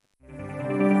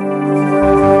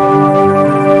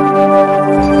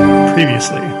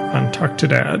to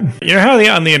Dad. You know how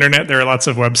on the internet there are lots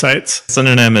of websites?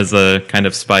 Synonym is a kind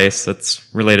of spice that's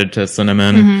related to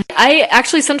cinnamon. Mm-hmm. I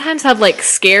actually sometimes have like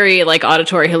scary like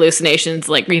auditory hallucinations,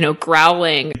 like, you know,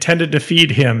 growling. Tended to feed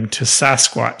him to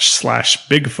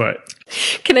Sasquatch/Bigfoot.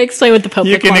 Can I explain what the Popic monster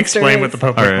is? You can explain what the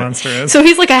Popic monster is. So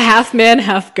he's like a half man,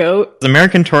 half goat. The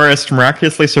American tourist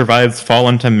miraculously survives fall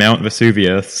into Mount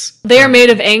Vesuvius. They are made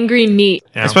of angry meat.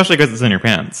 Yeah. Especially because it's in your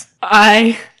pants.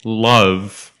 I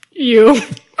Love. You.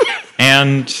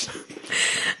 And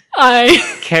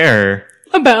I care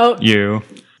about you.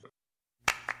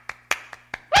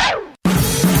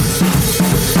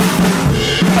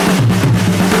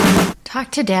 Talk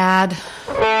to Dad.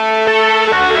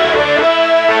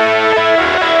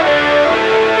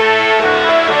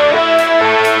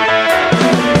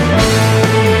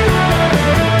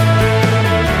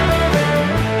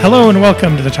 Hello and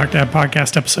welcome to the Talk Dad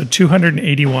Podcast, episode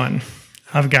 281.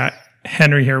 I've got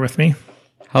Henry here with me.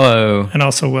 Hello. And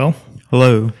also Will.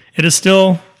 Hello. It is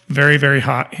still very, very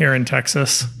hot here in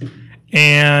Texas.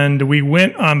 And we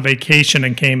went on vacation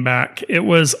and came back. It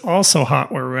was also hot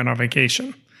where we went on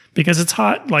vacation because it's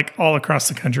hot like all across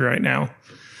the country right now.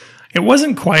 It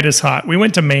wasn't quite as hot. We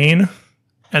went to Maine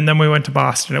and then we went to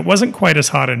Boston. It wasn't quite as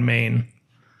hot in Maine.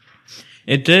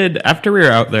 It did, after we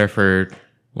were out there for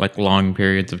like long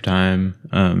periods of time,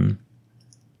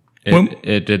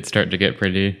 it did start to get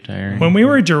pretty tiring. When we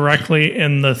were directly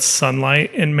in the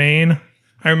sunlight in Maine,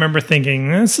 I remember thinking,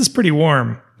 this is pretty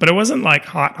warm, but it wasn't like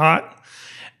hot.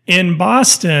 In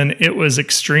Boston, it was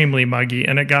extremely muggy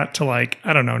and it got to like,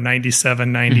 I don't know,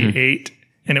 97, 98,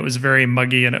 and it was very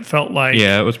muggy and it felt like...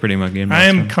 Yeah, it was pretty muggy in Boston. I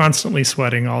am constantly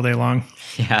sweating all day long.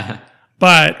 Yeah.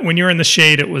 But when you were in the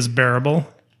shade, it was bearable.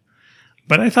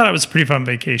 But I thought it was a pretty fun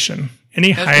vacation.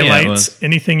 Any highlights?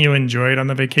 Anything you enjoyed on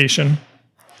the vacation?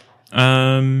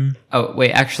 Oh,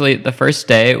 wait, actually, the first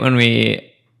day when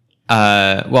we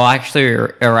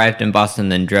arrived in Boston,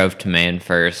 then drove to Maine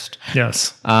first.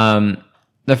 Yes.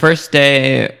 The first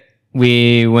day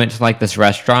we went to like this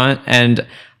restaurant and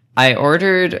I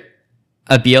ordered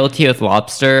a BLT with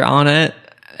lobster on it.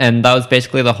 And that was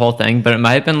basically the whole thing, but it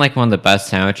might have been like one of the best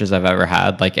sandwiches I've ever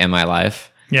had, like in my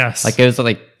life. Yes. Like it was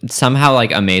like somehow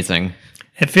like amazing.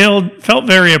 It felt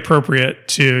very appropriate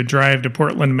to drive to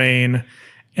Portland, Maine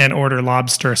and order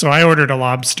lobster. So I ordered a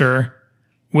lobster.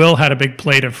 Will had a big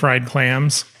plate of fried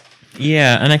clams.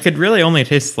 Yeah, and I could really only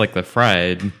taste like the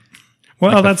fried.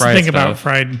 Well, like that's the fried thing stuff about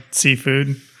fried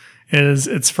seafood is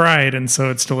it's fried and so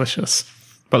it's delicious.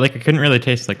 But like I couldn't really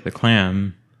taste like the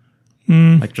clam.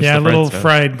 Like just the little stuff.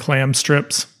 fried clam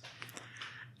strips.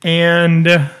 And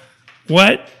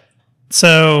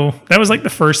so that was like the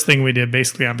first thing we did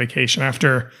basically on vacation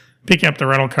after picking up the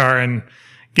rental car and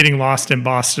getting lost in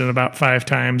Boston about 5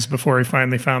 times before we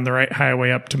finally found the right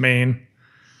highway up to Maine.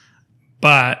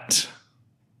 But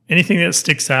anything that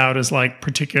sticks out as like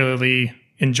particularly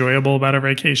enjoyable about our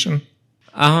vacation?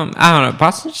 I don't know.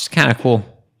 Boston's just kind of cool.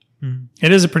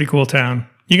 It is a pretty cool town.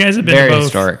 You guys have been Very to both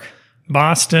historic.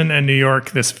 Boston and New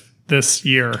York this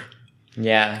year.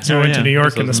 Yeah. So we went to New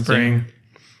York in the spring.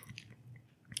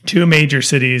 2 major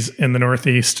cities in the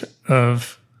northeast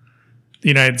of the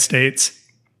United States.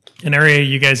 An area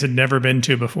you guys had never been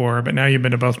to before, but now you've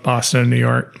been to both Boston and New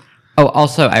York. Oh,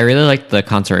 also, I really liked the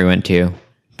concert we went to.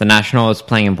 The National was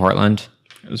playing in Portland.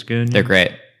 It was good. They're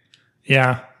great.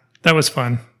 Yeah, that was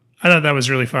fun. I thought that was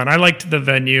really fun. I liked the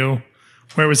venue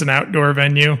where it was an outdoor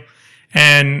venue.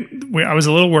 And I was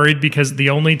a little worried because the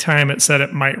only time it said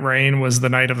it might rain was the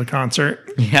night of the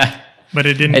concert. Yeah. But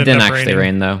it didn't It didn't end up actually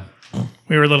raining. rain, though.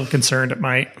 We were a little concerned it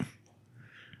might.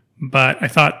 But I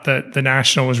thought that the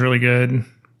National was really good.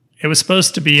 It was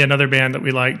supposed to be another band that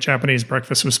we liked. Japanese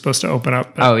Breakfast was supposed to open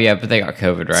up. But Oh, yeah, but they got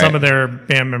COVID, right? some of their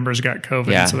band members got COVID,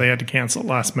 Yeah. so they had to cancel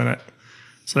last minute.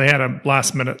 So they had a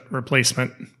last minute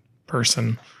replacement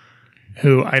person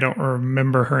who I don't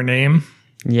remember her name.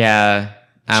 Yeah.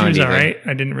 She was all right.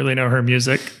 I didn't really know her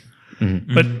music.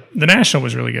 Mm-hmm. But the National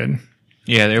was really good.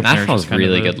 Yeah, the National's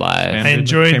really good live. I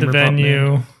enjoyed the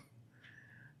venue.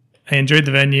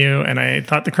 And I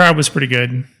thought the crowd was pretty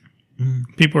good.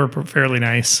 People were fairly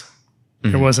nice.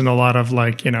 There wasn't a lot of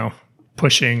like,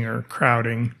 pushing or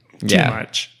crowding too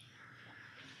much.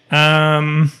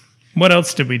 What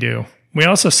else did we do? We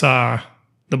also saw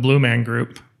the Blue Man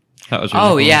Group. That was really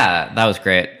cool. Yeah, that was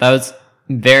great. That was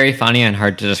very funny and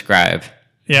hard to describe.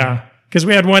 Yeah, because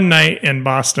we had one night in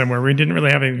Boston where we didn't really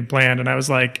have anything planned, and I was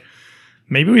like,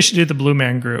 maybe we should do the Blue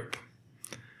Man Group.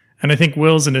 And I think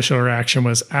Will's initial reaction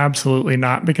was absolutely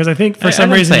not, because I think for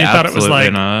some reason you thought it was like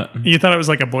you thought it was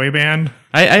like a boy band.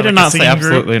 I did not say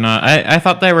absolutely not. I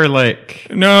thought they were like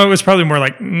no, it was probably more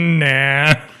like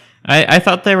nah. I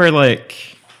thought they were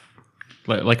like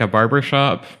like a barber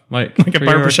shop, like Like a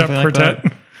trio or barbershop something like quartet.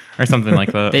 that. Or something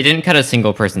like that. They didn't cut a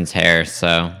single person's hair,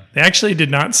 so. They actually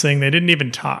did not sing. They didn't even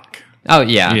talk. Oh,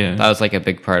 yeah. Yeah. That was like a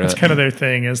big part of That's it. kind of their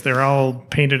thing is they're all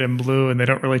painted in blue and they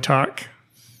don't really talk.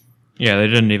 Yeah, they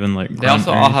didn't even like. They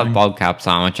also all have bald caps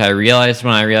on, which I realized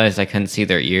when I realized I couldn't see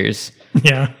their ears.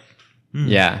 Yeah.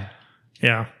 Yeah.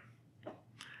 Yeah.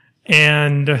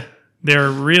 And they're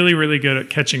really, really good at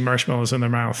catching marshmallows in their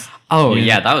mouth. Oh,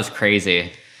 yeah, that was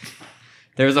crazy.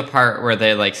 There was a part where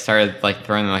they like started like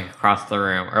throwing them like across the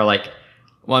room, or like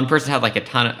one person had like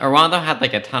one of them had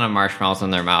like a ton of marshmallows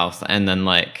in their mouth, and then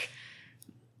like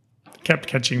Kept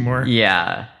catching more.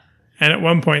 yeah, And at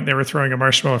one point they were throwing a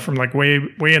marshmallow from like way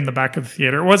in the back of the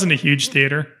theater. It wasn't a huge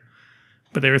theater,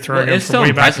 but they were throwing it it's from still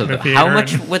way back in impressive. the Though. theater. How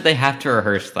much and would they have to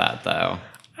rehearse that though?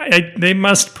 they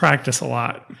must practice a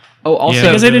lot Oh, also Yeah.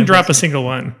 because they didn't drop a single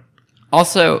one.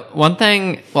 Also, one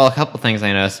thing, well, a couple things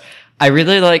I noticed. I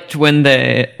really liked when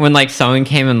like someone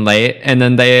came in late and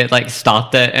then they like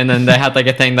stopped it and then they had like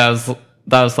a thing that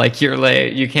was like, you're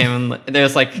late, you came in late. There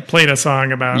was like, Played a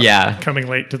song about Yeah. coming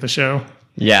late to the show.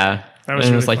 yeah. That was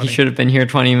and it really was like, you funny. should have been here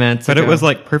 20 minutes But ago. it was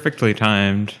like perfectly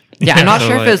timed. yeah, I'm not So,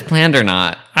 sure if like- it was planned or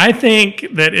not. I think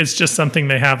that it's just something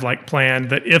they have like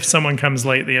planned that if someone comes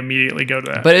late, they immediately go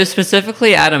to that. But it was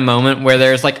specifically at a moment where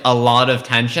there's like a lot of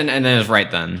tension and then it was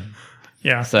right then.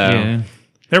 yeah. So, Yeah.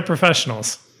 They're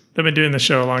professionals. They've been doing the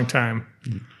show a long time.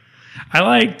 I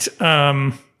liked,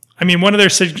 one of their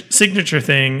signature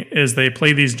thing is they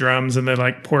play these drums and they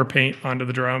like pour paint onto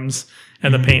the drums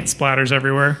and the paint splatters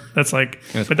everywhere. That's like,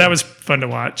 that was fun to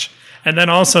watch. And then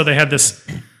also they had this,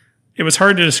 it was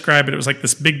hard to describe it. It was like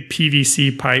this big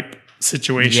PVC pipe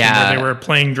situation Yeah. where they were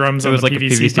playing drums It on was the like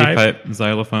PVC, a PVC pipe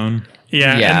xylophone.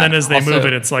 Yeah, Yeah. and then as they Also- move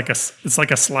it, it's like a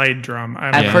slide drum. I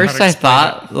don't know at how first to I explain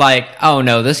thought like, oh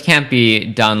no, this can't be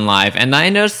done live. And I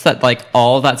noticed that like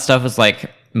all that stuff was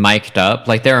like mic'd up.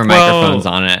 Like there were microphones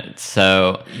on it.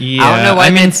 So I don't Yeah, know why I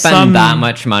they mean, spend some- that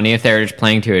much money if they were just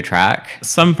playing to a track.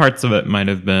 Some parts of it might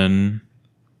have been.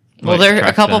 Well, like, there are a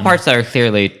tracked couple in. parts that are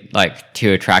clearly like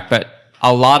to a track, but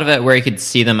a lot of it where you could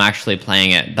see them actually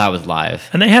playing it, that was live.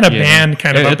 And they had a Yeah. band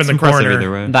kind of up It's in the impressive corner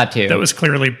either way. That too. that was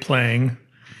clearly playing.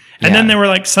 And Yeah. then there were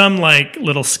like some like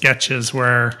little sketches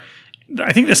where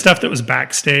I think the stuff that was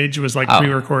backstage was like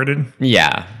pre-recorded,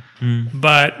 yeah.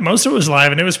 but most of it was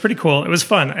live and it was pretty cool. It was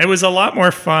fun. It was a lot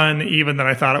more fun even than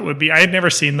I thought it would be. I had never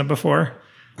seen them before,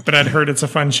 but I'd heard it's a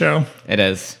fun show. It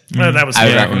is. That was I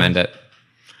would fun. recommend it.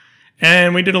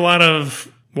 And we did a lot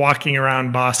of walking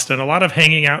around Boston, a lot of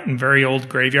hanging out in very old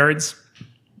graveyards.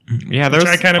 Yeah, there's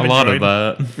I kind of a lot enjoyed.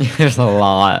 of that. There's a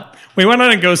lot. We went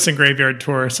on a ghost and graveyard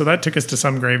tour, so that took us to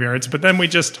some graveyards, but then we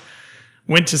just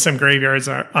went to some graveyards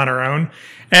on our own.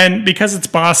 And because it's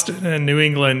Boston and New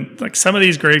England, like some of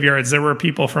these graveyards, there were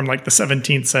people from like the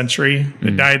 17th century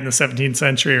that died in the 17th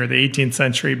century or the 18th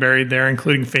century buried there,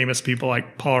 including famous people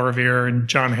like Paul Revere and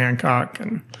John Hancock.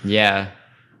 Yeah.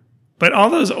 But all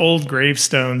those old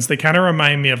gravestones, they kind of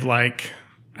remind me of like,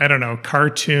 I don't know,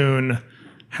 cartoon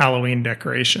Halloween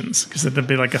decorations because it'd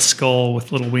be like a skull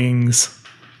with little wings.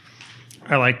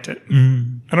 I liked it.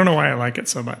 I don't know why I like it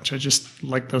so much. I just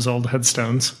like those old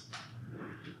headstones.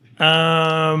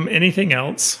 Anything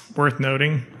else worth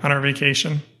noting on our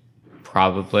vacation?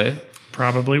 Probably.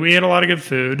 Probably. We ate a lot of good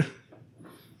food.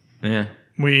 Yeah.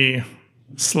 We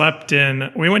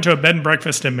we went to a bed and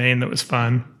breakfast in Maine that was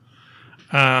fun.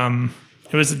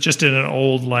 It was just in an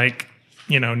old, like,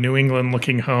 New England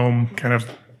looking home, kind of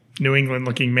New England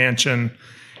looking mansion.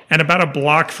 And about a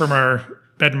block from our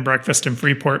bed and breakfast in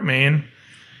Freeport, Maine,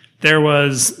 there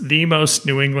was the most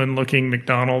New England looking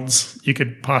McDonald's you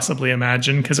could possibly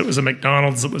imagine because it was a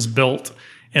McDonald's that was built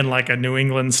in like a New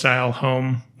England style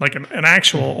home, like an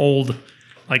actual old,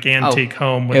 like antique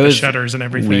home with it the was shutters and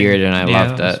everything. Weird, and I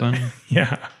loved that was it. fun.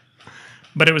 Yeah.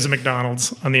 But it was a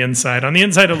McDonald's on the inside. On the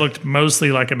inside, it looked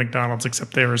mostly like a McDonald's,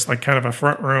 except there was like kind of a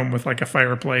front room with like a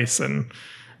fireplace and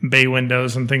bay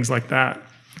windows and things like that.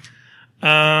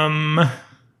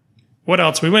 What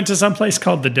else? We went to some place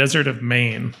called the Desert of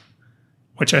Maine,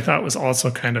 which I thought was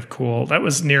also kind of cool. That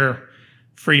was near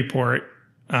Freeport.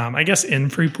 I guess in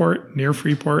Freeport, near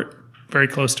Freeport, very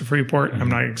close to Freeport. I'm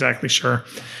not exactly sure.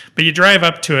 But you drive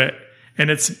up to it, and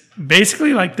it's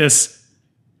basically like this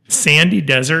sandy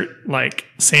desert, like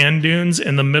sand dunes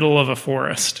in the middle of a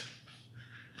forest.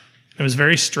 It was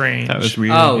very strange. That was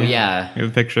weird. Oh, yeah. You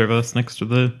have a picture of us next to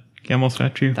the camel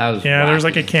statue. That was Yeah, there's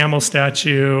like a wacky. camel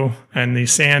statue and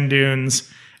these sand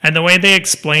dunes. And the way they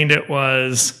explained it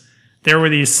was there were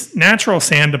these natural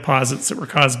sand deposits that were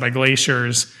caused by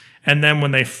glaciers. And then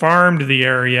when they farmed the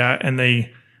area and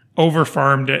they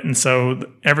over-farmed it, and so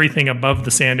everything above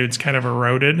the sand dunes kind of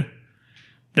eroded.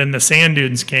 then the sand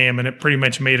dunes came, and it pretty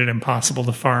much made it impossible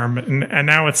to farm. And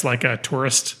now it's like a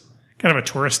tourist, kind of a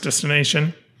tourist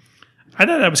destination. I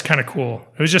thought that was kind of cool.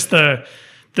 It was just the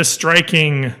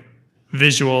striking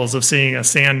visuals of seeing a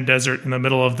sand desert in the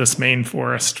middle of this main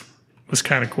forest was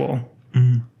kind of cool.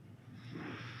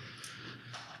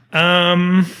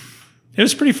 It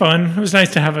was pretty fun. It was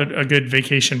nice to have a good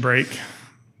vacation break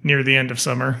near the end of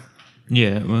summer.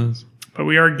 Yeah, it was. But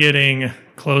we are getting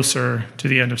closer to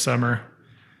the end of summer.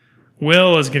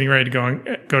 Will is getting ready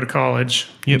to go to college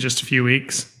in just a few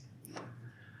weeks.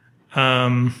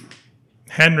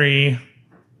 Henry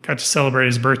got to celebrate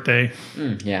his birthday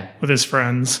with his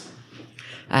friends.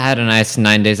 I had a nice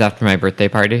 9 days after my birthday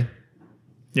party.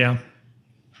 Yeah.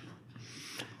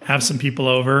 Have some people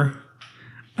over.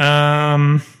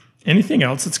 Anything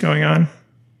else that's going on?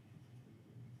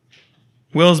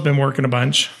 Will's been working a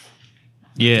bunch.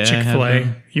 Yeah.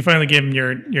 Chick-fil-A. You finally gave him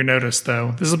your notice,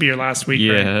 though. This will be your last week,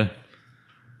 Yeah. right?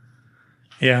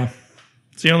 Yeah.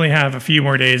 So you only have a few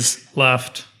more days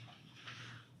left.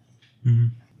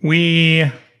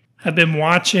 We have been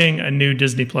watching a new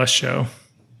Disney Plus show.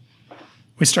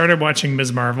 We started watching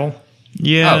Ms. Marvel.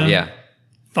 Yeah. Oh, yeah.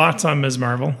 Thoughts on Ms.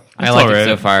 Marvel? I like all it right.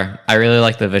 so far. I really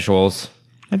like the visuals.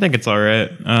 I think it's all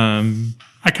right.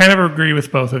 I kind of agree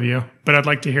with both of you, but I'd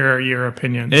like to hear your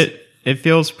opinions. It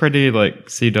feels pretty like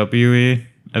CW-y,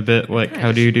 a bit like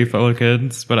How Do You Do Fellow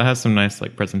Kids, but it has some nice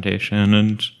like presentation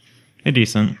and a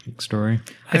decent story.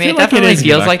 I mean, feel it like it definitely is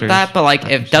feels like actors. that, but like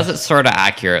it does it sort of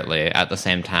accurately at the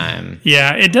same time.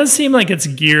 Yeah, it does seem like it's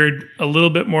geared a little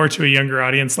bit more to a younger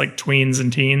audience, like tweens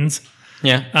and teens.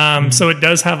 Yeah. So it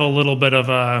does have a little bit of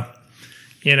a,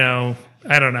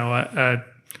 a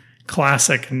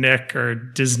classic Nick or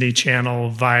Disney Channel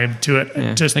vibe to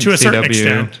it, just I think to a certain CW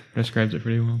extent. describes it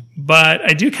pretty well. But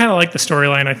I do kind of like the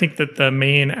storyline. I think that the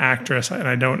main actress, and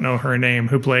I don't know her name,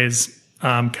 who plays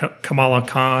Kamala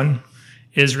Khan,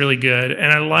 is really good.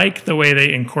 And I like the way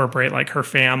they incorporate like her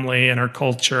family and her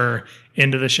culture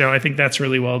into the show. I think that's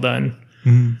really well done.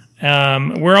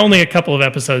 We're only a couple of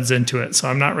episodes into it, so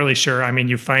I'm not really sure. I mean,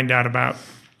 you find out about,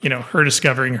 her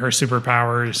discovering her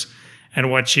superpowers and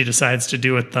what she decides to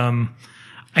do with them.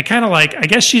 I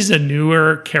guess she's a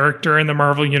newer character in the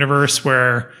Marvel universe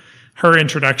where her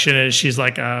introduction is she's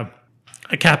like a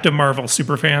Captain Marvel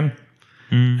superfan.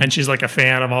 And she's like a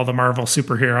fan of all the Marvel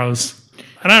superheroes.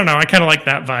 And I don't know, I kind of like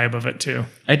that vibe of it too.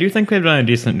 I do think they've done a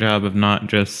decent job of not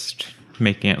just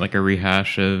making it like a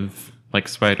rehash of like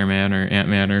Spider-Man or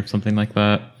Ant-Man or something like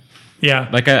that. Yeah.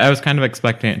 Like I was kind of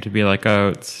expecting it to be like, oh,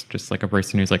 it's just like a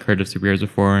person who's like heard of superheroes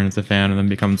before and is a fan and then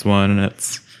becomes one, and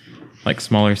it's like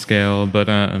smaller scale, but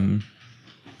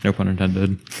no pun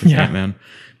intended. Yeah. Ant-Man.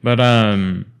 But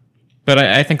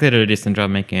I think they did a decent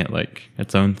job making it like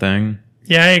its own thing.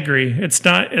 Yeah, I agree. It's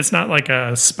not like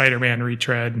a Spider-Man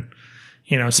retread.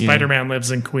 Spider-Man lives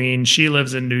in Queens. She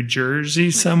lives in New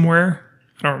Jersey somewhere.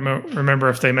 I don't remember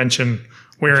if they mention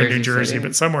where in New Jersey Jersey, City?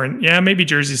 but somewhere maybe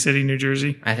Jersey City, New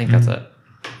Jersey. I think that's it.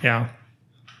 Yeah.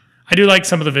 I do like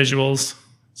some of the visuals.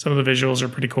 Some of the visuals are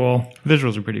pretty cool.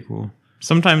 Visuals are pretty cool.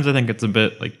 Sometimes I think it's a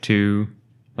bit like too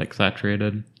like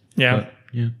saturated. Yeah. But,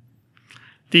 yeah.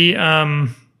 The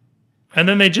and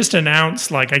then they just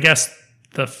announced like I guess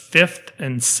the 5th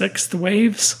and 6th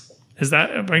waves. Is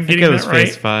that am I I think getting it was that right?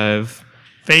 phase 5.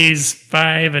 Phase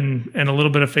 5 and a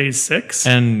little bit of phase 6.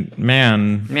 And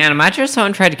man, Imagine if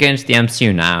someone tried to get into the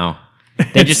MCU now.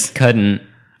 They just couldn't.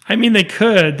 I mean, they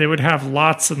could. They would have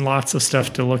lots and lots of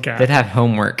stuff to look They'd at. have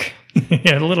homework.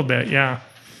 Yeah, a little bit. Yeah.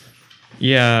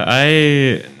 yeah,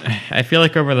 I feel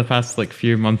like over the past like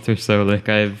few months or so, like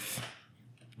I've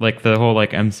like the whole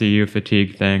like MCU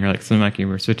fatigue thing or like cinematic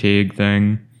universe fatigue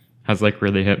thing has like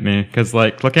really hit me, because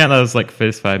like looking at those like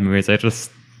phase 5 movies, I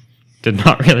just did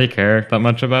not really care that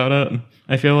much about it.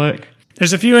 I feel like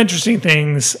There's a few interesting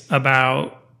things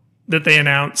about that they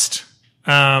announced.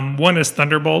 One is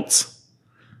Thunderbolts,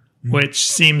 which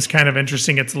seems kind of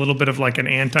interesting. It's a little bit of like an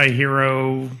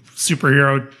anti-hero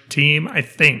superhero team, I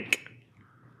think.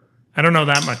 I don't know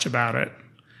that much about it.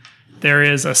 There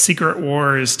is a Secret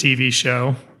Wars TV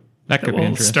show that that could be will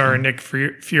interesting. star Nick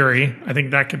Fury. I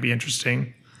think that could be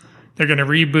interesting. They're going to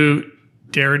reboot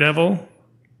Daredevil,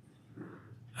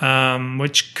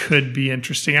 which could be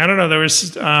interesting. I don't know. There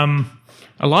was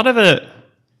A lot of it,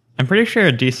 I'm pretty sure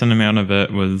a decent amount of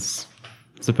it was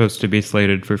supposed to be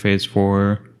slated for phase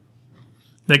 4.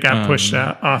 that got pushed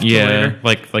off to Yeah, later.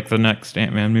 like the next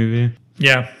Ant-Man movie.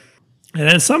 Yeah. And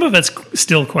then some of it's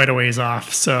still quite a ways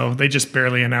off. So they just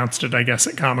barely announced it, I guess,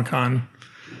 at Comic-Con.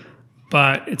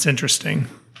 But it's interesting.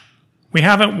 We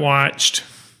haven't watched,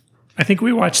 I think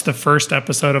we watched the first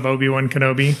episode of Obi-Wan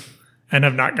Kenobi and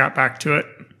have not got back to it.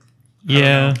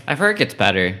 Yeah. I've heard it gets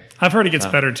better. I've heard it gets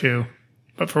better too,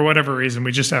 but for whatever reason,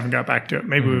 we just haven't got back to it.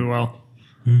 Maybe we will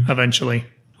eventually.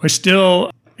 We're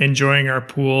still enjoying our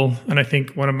pool, and I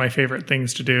think one of my favorite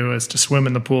things to do is to swim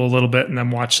in the pool a little bit and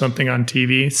then watch something on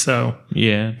TV. So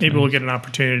Yeah. maybe we'll get an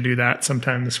opportunity to do that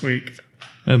sometime this week.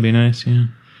 That'd be nice, yeah.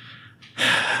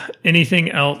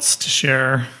 Anything else to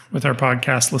share with our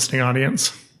podcast listening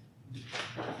audience?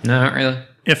 No, not really.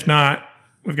 If not,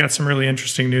 we've got some really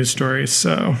interesting news stories,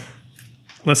 so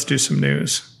let's do some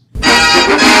news.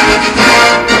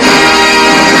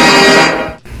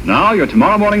 Now, your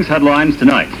tomorrow morning's headlines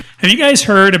tonight. Have you guys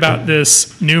heard about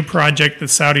this new project that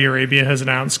Saudi Arabia has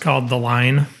announced called The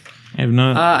Line? I have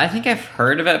not. I think I've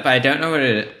heard of it, but I don't know what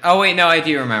it is. Oh, wait, no, I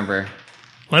do remember.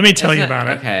 Let me tell Isn't you it? about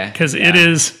it, Okay, because yeah. it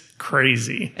is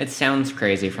crazy. It sounds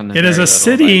crazy from the It is very a little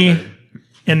city I've heard.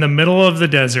 in the middle of the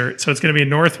desert, so it's going to be in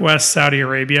northwest Saudi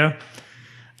Arabia.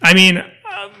 I mean,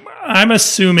 I'm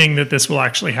assuming that this will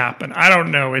actually happen. I don't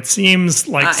know. It seems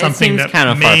like It something seems that kind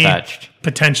of may far-fetched.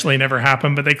 potentially never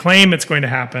happen, but they claim it's going to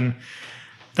happen.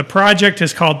 The project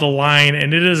is called The Line,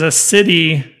 and it is a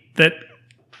city that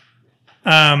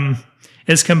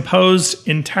is composed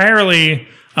entirely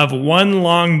of one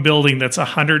long building that's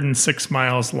 106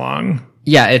 miles long.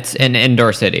 Yeah, it's an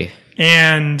indoor city.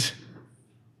 And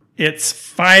it's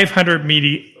 500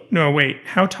 meters. No, wait.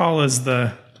 How tall is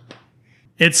the...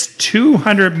 It's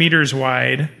 200 meters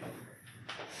wide.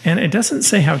 And it doesn't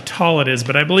say how tall it is,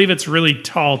 but I believe it's really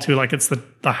tall, too. Like, it's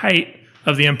the height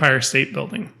of the Empire State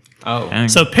Building. Oh. Dang.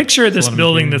 So picture this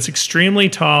building that's extremely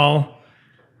tall,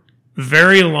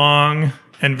 very long,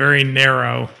 and very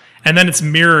narrow. And then it's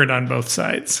mirrored on both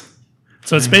sides.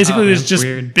 So it's basically this that's just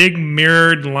weird. big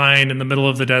mirrored line in the middle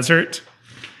of the desert.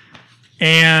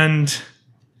 And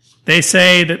they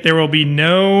say that there will be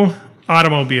no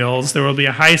automobiles. There will be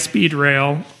a high-speed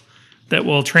rail that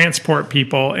will transport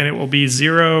people, and it will be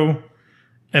zero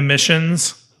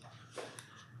emissions.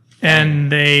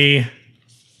 And they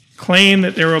claim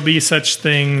that there will be such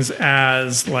things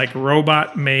as like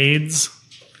robot maids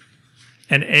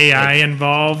and AI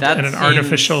involved that and an seems-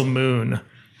 artificial moon.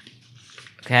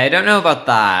 Okay, I don't know about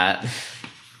that.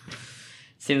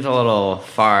 Seems a little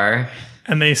far.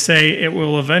 And they say it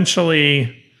will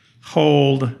eventually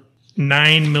hold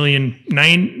 9 million,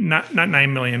 not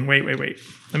 9 million. Wait.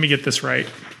 Let me get this right,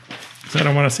 because I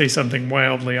don't want to say something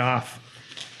wildly off.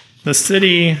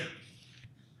 The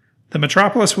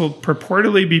metropolis will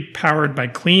purportedly be powered by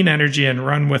clean energy and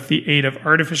run with the aid of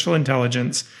artificial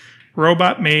intelligence.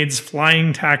 Robot maids,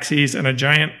 flying taxis, and a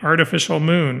giant artificial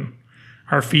moon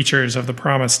are features of the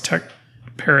promised tech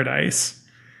paradise.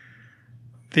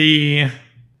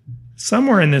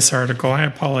 Somewhere in this article, I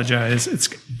apologize, it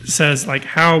says like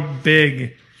how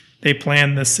big they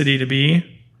plan this city to be.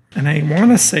 And I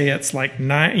want to say it's like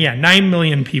 9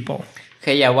 million people.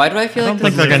 Okay, yeah, why do I feel I like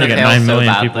don't think this they're is going to get fail 9 so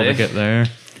million badly? people to get there.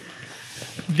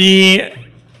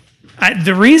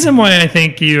 The reason why I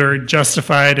think you're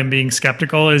justified in being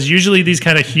skeptical is usually these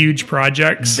kind of huge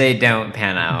projects They don't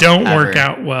pan out. don't ever. work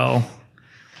out well.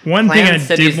 One thing Planned I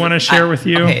cities- did want to share with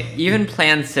you. Okay, even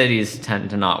planned cities tend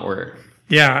to not work.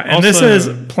 Yeah, and this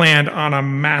Also- is planned on a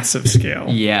massive scale.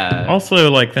 Yeah.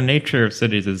 Also, like, the nature of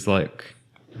cities is like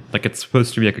it's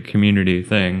supposed to be like a community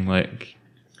thing. Like,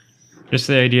 just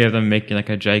the idea of them making like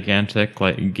a gigantic,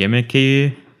 like,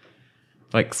 gimmicky,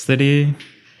 like, city.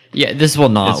 Yeah, this will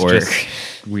not It's work.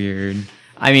 just weird.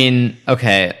 I mean,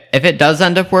 okay, if it does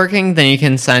end up working, then you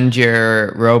can send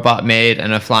your robot maid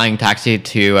and a flying taxi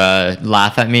to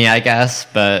laugh at me, I guess,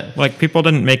 but... Like, people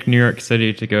didn't make New York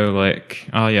City to go like,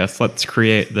 oh yes, let's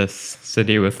create this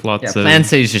city with lots Yeah, of... planned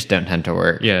cities just don't tend to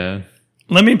work. Yeah.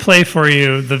 Let me play for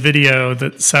you the video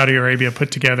that Saudi Arabia put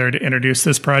together to introduce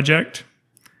this project.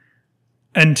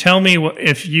 And tell me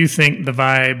if you think the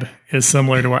vibe is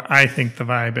similar to what I think the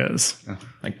vibe is.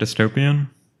 Like dystopian?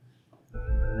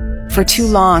 For too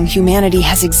long, humanity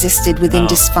has existed within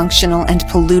dysfunctional and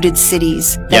polluted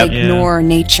cities that Yep. ignore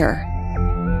nature.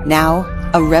 Now,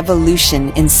 a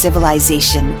revolution in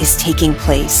civilization is taking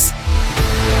place.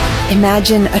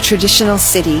 Imagine a traditional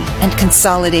city and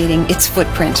consolidating its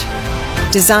footprint,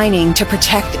 designing to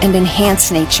protect and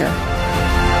enhance nature.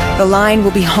 The line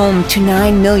will be home to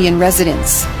 9 million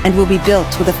residents and will be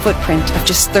built with a footprint of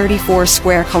just 34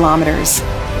 square kilometers.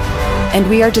 And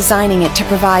we are designing it to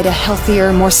provide a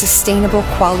healthier, more sustainable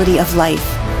quality of life.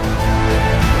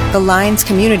 The line's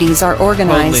communities are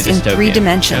organized in dystopian. 3 Yeah, this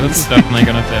dimensions. is definitely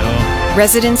gonna fail.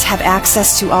 Residents have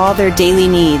access to all their daily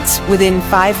needs within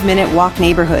 5-minute walk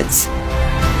neighborhoods.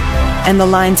 And the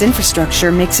line's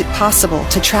infrastructure makes it possible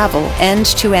to travel end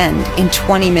to end in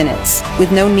 20 minutes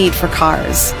with no need for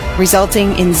cars,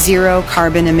 resulting in 0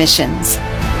 carbon emissions.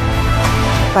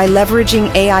 By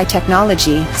leveraging AI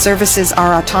technology, services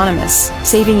are autonomous,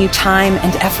 saving you time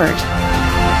and effort.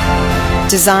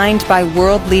 Designed by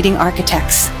world-leading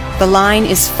architects, the line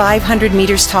is 500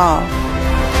 meters tall,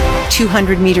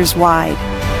 200 meters wide,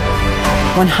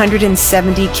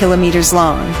 170 kilometers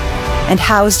long, and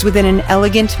housed within an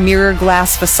elegant mirror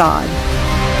glass facade.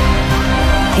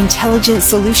 Intelligent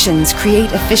solutions create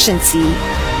efficiency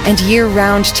and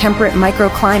year-round temperate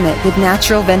microclimate with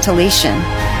natural ventilation.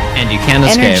 And you can't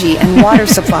escape. Energy and water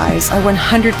supplies are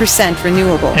 100%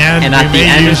 renewable. And at we the may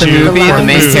end of use the you movie, for the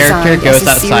main food. character Designed goes as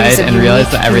a series outside of and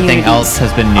realizes that unique everything else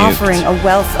has been nuked. offering a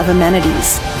wealth of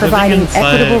amenities, providing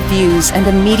inside- equitable views and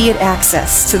immediate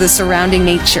access to the surrounding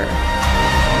nature.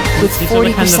 With These are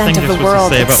the kind of 40% things of you're the supposed to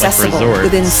world say about, like, accessible resorts,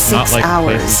 within not, 6 like,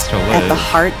 hours, places to at the live.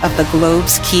 heart of the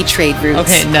globe's key trade routes.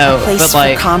 Okay, no, a place but, for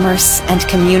like- commerce and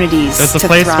communities There's a to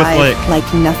place with, thrive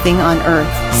like, nothing on earth.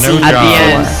 no seen At job.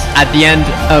 before. at the end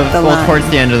of, The well, line. towards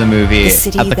the end of the movie, The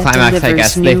city at the that climax, I delivers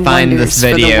guess, they new find wonders this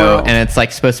for the video, world. and it's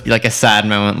like supposed to be like a sad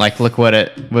moment, like look what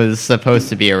it was supposed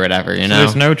to be or whatever, you know?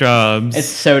 There's no jobs. It's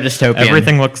so dystopian.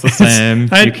 Everything looks the same.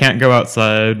 I- You can't go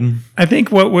outside. I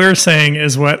think what we're saying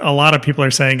is what a lot of people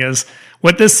are saying is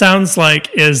what this sounds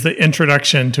like is the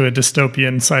introduction to a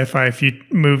dystopian sci-fi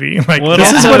movie. Like, Well, it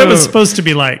this is what it was also- supposed to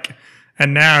be like.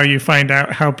 And now you find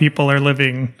out how people are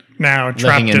living now,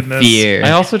 trapped living in in this. fear.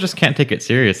 I also just can't take it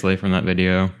seriously from that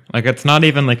video. Like, it's not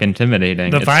even like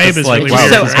intimidating. The It's vibe just is like, really wow,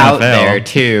 It's weird. so this is gonna out fail. there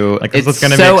too. Like, it's it's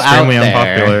going to so be extremely out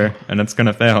there. unpopular, and it's going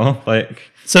to fail.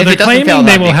 Like, So If they're it doesn't fail, claiming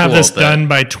they that'd will be have cool, this but- done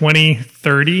by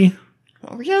 2030.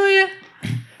 Oh, really?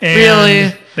 And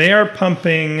Really? They are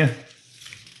pumping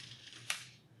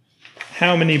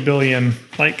how many billion?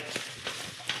 Like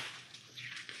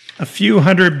a few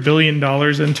 $100 billion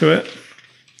into it.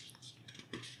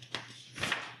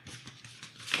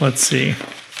 Let's see.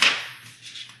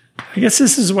 I guess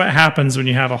this is what happens when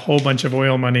you have a whole bunch of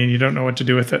oil money and you don't know what to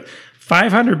do with it.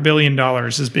 $500 billion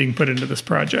is being put into this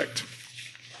project.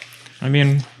 I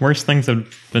mean, worse things have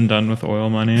been done with oil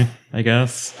money, I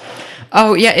guess.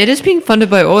 Oh yeah, it is being funded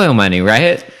by oil money,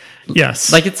 right?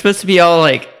 Yes. Like it's supposed to be all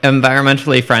like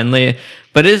environmentally friendly,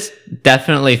 but it is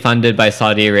definitely funded by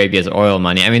Saudi Arabia's oil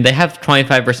money. I mean, they have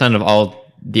 25% of all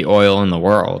the oil in the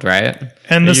world, right?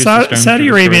 And the They use the stones Saudi to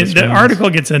destroy Arabia, the the stones. article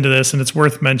gets into this, and it's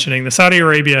worth mentioning. The Saudi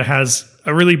Arabia has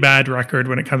a really bad record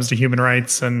when it comes to human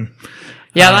rights, and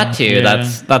Yeah, that too. yeah.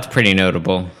 That's pretty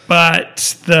notable.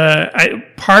 but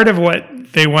part of what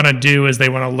they want to do is they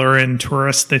want to lure in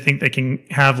tourists. They think they can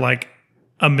have like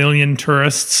 1 million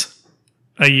tourists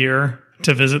a year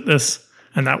to visit this,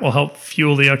 and that will help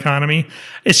fuel the economy.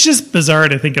 It's just bizarre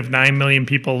to think of 9 million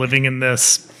people living in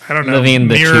this, I don't know, Living in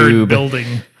the mirrored tube.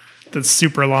 building that's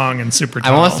super long and super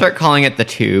tall. I want to start calling it the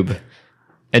tube.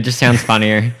 It just sounds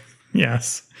funnier.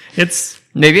 Yes. It's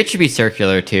Maybe it should be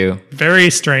circular too.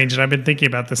 very strange, and I've been thinking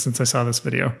about this since I saw this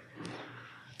video.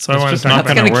 So I want to just talk not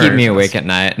about It's gonna gonna keep work. me awake at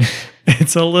night.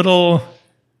 It's a little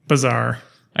bizarre.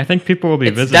 I think people will be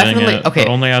It's visiting definitely- it, okay. but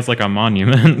only as like a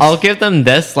monument. I'll give them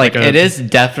this. Like, Like a- it is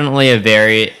definitely a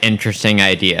very interesting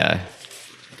idea.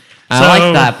 I So-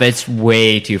 like that, but it's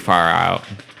way too far out.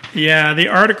 Yeah, the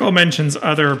article mentions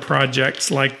other projects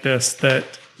like this that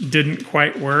didn't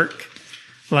quite work.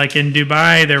 Like in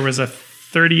Dubai, there was a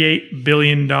 $38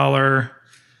 billion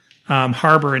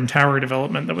harbor and tower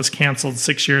development that was canceled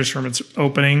 6 years from its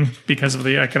opening because of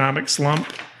the economic slump.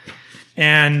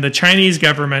 And the Chinese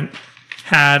government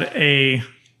had a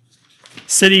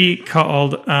city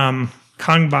called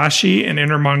Kangbashi in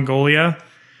Inner Mongolia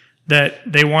that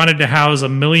they wanted to house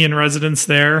 1 million residents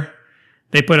there.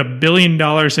 They put $1 billion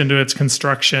into its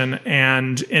construction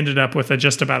and ended up with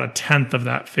just about a tenth of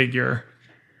that figure.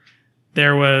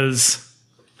 There was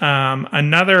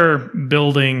another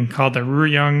building called the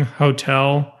Ruryong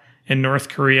Hotel in North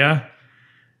Korea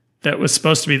that was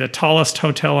supposed to be the tallest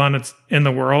hotel in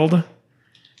the world.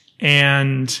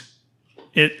 And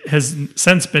it has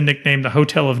since been nicknamed the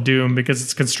Hotel of Doom because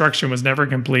its construction was never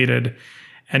completed.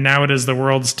 And now it is the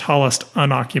world's tallest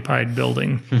unoccupied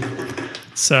building.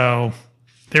 So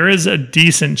there is a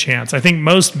decent chance. I think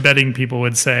most betting people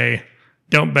would say,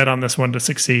 don't bet on this one to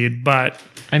succeed. But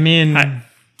I mean,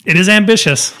 it is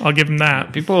ambitious. I'll give them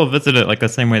that. people will visit it like the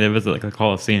same way they visit like the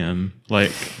Colosseum.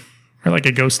 Like, Or like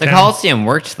a ghost The town. Coliseum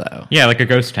worked though. yeah, like a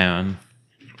ghost town.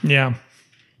 Yeah.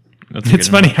 That's a It's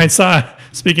good funny. analogy. I saw,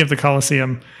 speaking of the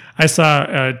Colosseum, I saw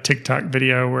a TikTok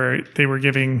video where they were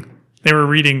reading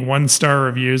 1-star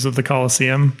reviews of the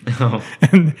Colosseum.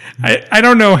 And I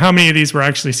don't know how many of these were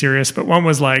actually serious, but one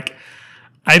was like,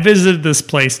 I visited this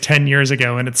place 10 years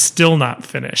ago and it's still not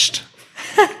finished.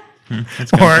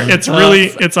 Or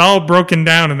it's all broken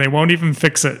down and they won't even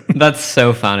fix it. That's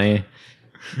so funny.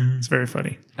 It's very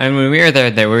funny. And when we were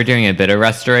there, they were doing a bit of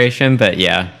restoration, but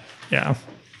yeah. Yeah.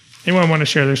 Anyone want to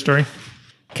share their story?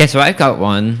 Okay, so I've got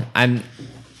one. I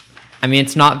mean,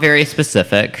 it's not very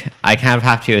specific. I kind of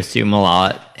have to assume a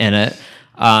lot in it.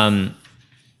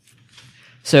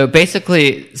 So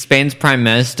basically, Spain's prime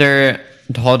minister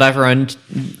told everyone.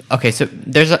 Okay, so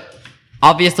there's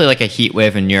obviously like a heat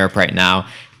wave in Europe right now,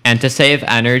 and to save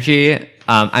energy,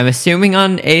 I'm assuming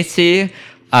on AC,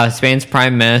 Spain's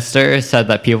prime minister said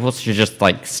that people should just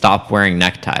like stop wearing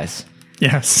neckties.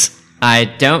 Yes. I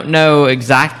don't know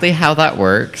exactly how that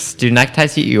works. Do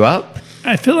neckties heat you up?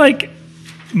 I feel like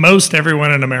most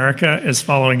everyone in America is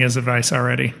following his advice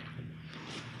already.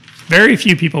 Very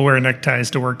few people wear neckties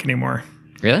to work anymore.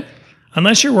 Really?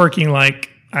 Unless you're working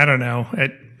like, I don't know,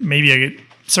 at maybe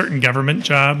certain government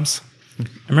jobs. I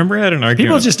remember I had an argument.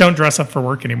 People just don't dress up for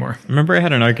work anymore. I remember I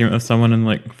had an argument with someone in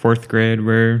like 4th grade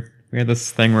where we had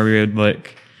this thing where we would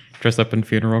like dress up in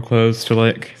funeral clothes to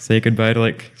like say goodbye to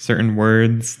like certain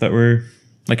words that were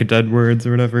like dead words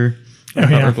or whatever. Oh,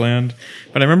 yeah. Were bland.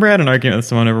 But I remember I had an argument with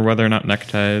someone over whether or not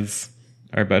neckties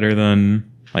are better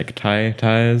than like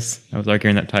ties. I was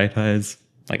arguing that ties,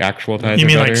 like actual ties, You are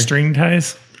mean better. like string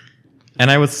ties?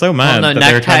 And I was so mad Well, no, that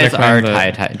they were trying to neckties claim are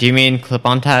that tie. Do you mean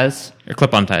clip-on ties? or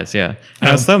clip-on ties, yeah. And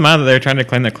I was so mad that they were trying to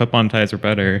claim that clip-on ties were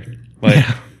better. Like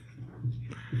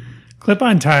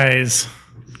Clip-on ties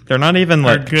they're not even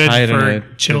are like good tied in for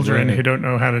a children good way. who don't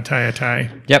know how to tie a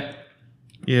tie. Yep.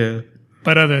 Yeah.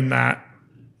 But other than that,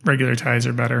 regular ties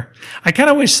are better. I kind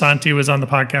of wish Santi was on the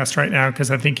podcast right now because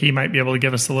I think he might be able to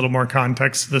give us a little more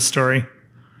context to this story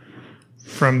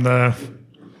from the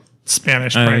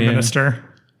Spanish Prime Minister.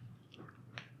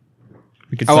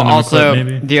 We could Oh, send them a also, clip,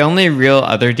 maybe. the only real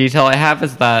other detail I have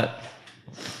is that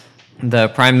the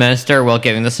prime minister, while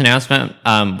giving this announcement,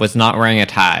 was not wearing a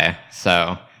tie.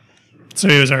 So,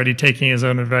 He was already taking his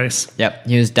own advice. yep,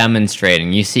 he was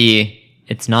demonstrating. You see,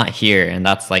 it's not here, and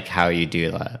that's like how you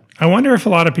do that, I wonder if a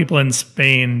lot of people in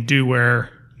Spain do wear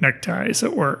neckties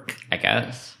at work. I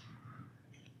guess.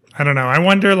 I don't know. I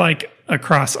wonder, like,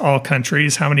 across all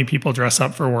countries, how many people dress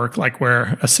up for work, like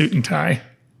wear a suit and tie.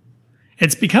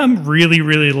 It's become really,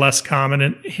 really less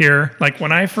common here. Like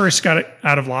when I first got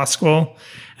out of law school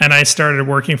and I started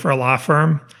working for a law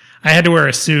firm, I had to wear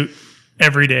a suit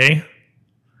every day.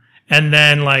 And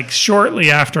then like shortly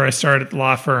after I started at the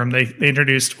law firm, they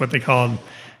introduced what they called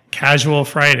casual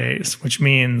Fridays, which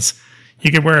means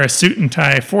you could wear a suit and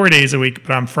tie 4 days a week,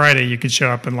 but on Friday you could show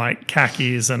up in like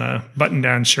khakis and a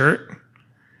button-down shirt.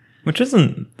 Which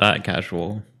isn't that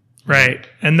casual. Right.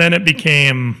 And then it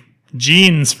became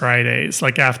jeans Fridays,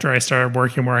 like after I started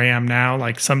working where I am now.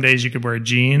 Like some days you could wear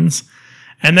jeans.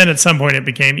 And then at some point it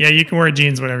became, yeah, you can wear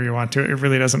jeans whenever you want to. It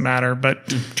really doesn't matter. But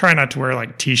try not to wear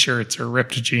like t-shirts or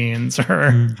ripped jeans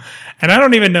or and I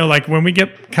don't even know, like when we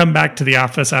come back to the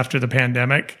office after the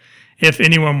pandemic, if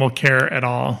anyone will care at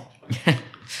all.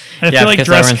 I feel like because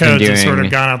dress everyone's been codes have sort doing-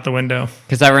 of gone out the window.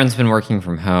 Because everyone's been working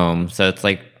from home, so it's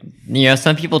like,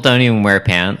 some people don't even wear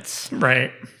pants.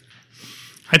 Right.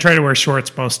 I try to wear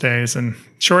shorts most days, and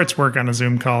shorts work on a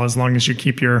Zoom call as long as you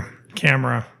keep your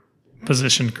camera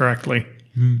positioned correctly.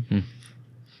 Mm-hmm. You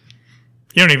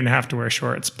don't even have to wear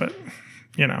shorts, but,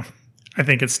 I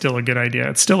think it's still a good idea.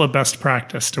 It's still a best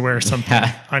practice to wear something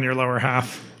on your lower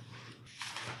half.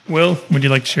 Will, would you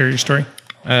like to share your story?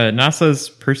 NASA's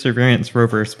Perseverance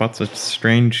rover spots a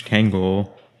strange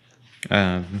tangle.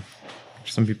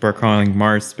 Some people are calling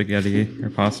Mars spaghetti or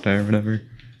pasta or whatever.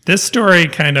 This story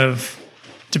kind of,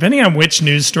 depending on which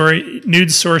news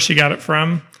source you got it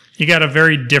from, you got a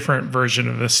very different version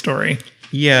of this story.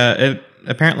 Yeah,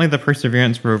 apparently the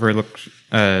Perseverance rover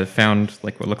found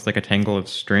like what looks like a tangle of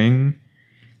string,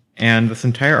 and this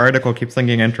entire article keeps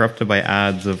getting interrupted by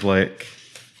ads of like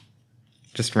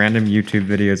just random YouTube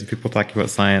videos of people talking about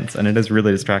science, and it is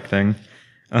really distracting.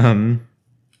 So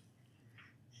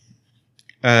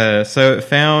it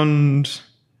found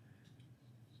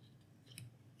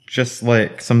just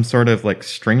like some sort of like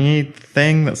stringy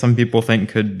thing that some people think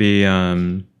could be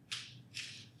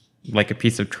like a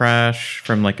piece of trash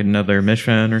from like another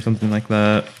mission or something like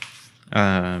that.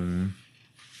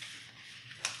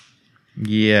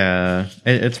 Yeah,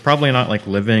 it's probably not like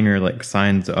living or like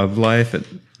signs of life.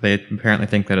 They apparently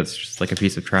think that it's just like a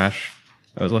piece of trash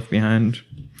that was left behind.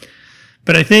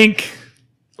 But I think,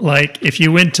 like, if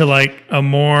you went to like a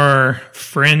more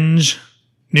fringe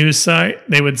news site,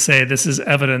 they would say this is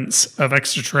evidence of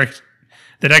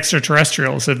that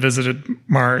extraterrestrials have visited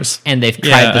Mars. And they've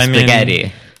tried the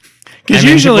spaghetti. Because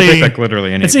people usually, think, like,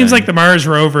 literally anything. it seems like the Mars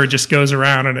rover just goes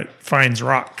around and it finds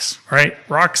rocks, right?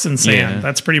 Rocks and sand. Yeah.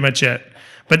 That's pretty much it.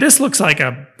 But this looks like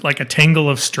a tangle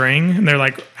of string, and they're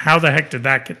like, how the heck did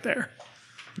that get there?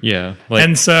 Yeah. Like,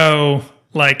 And so,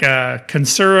 like a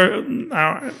conservative,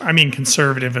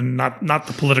 and not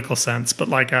the political sense, but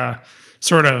like a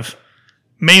sort of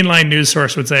mainline news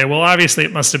source would say, well, obviously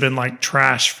it must have been like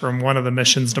trash from one of the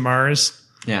missions to Mars.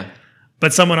 Yeah.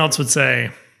 But someone else would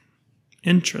say,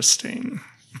 interesting.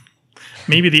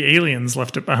 Maybe the aliens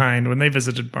left it behind when they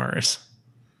visited Mars.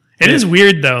 It is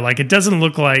weird though. Like, it doesn't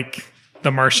look like the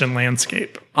Martian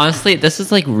landscape. Honestly, this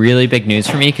is like really big news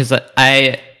for me because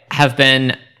I have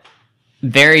been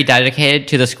very dedicated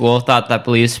to the school of thought that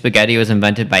believes spaghetti was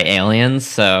invented by aliens.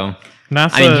 So,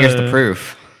 here's the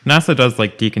proof. NASA does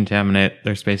like decontaminate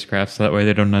their spacecraft so that way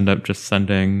they don't end up just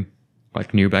sending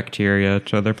like new bacteria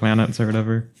to other planets or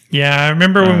whatever. Yeah, I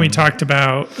remember when we talked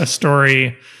about a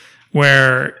story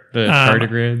where The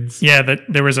tardigrades. Yeah, that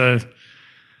there was a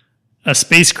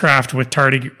spacecraft with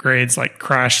tardigrades like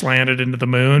crash landed into the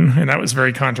moon, and that was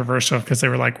very controversial because they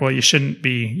were like, well, you should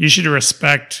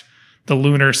respect the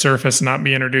lunar surface, not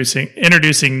be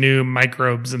introducing new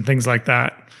microbes and things like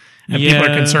that. And people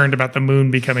are concerned about the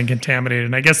moon becoming contaminated.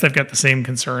 And I guess they've got the same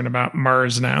concern about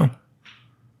Mars now.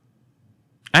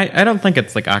 I don't think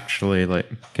it's like actually like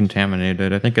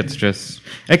contaminated. I think it's just,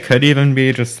 it could even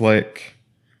be just like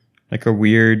a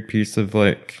weird piece of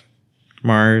like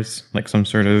Mars, like some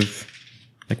sort of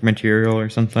like material or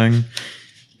something.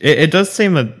 It does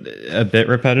seem a bit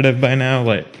repetitive by now,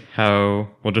 like how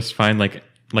we'll just find like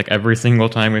every single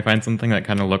time we find something that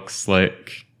kind of looks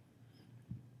like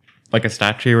a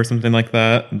statue or something like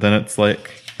that, then it's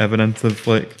like evidence of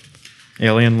like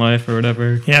alien life or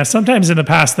whatever. Yeah, sometimes in the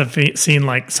past they've seen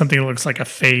like something that looks like a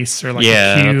face or like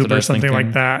Yeah, a that's cube what I or was something thinking.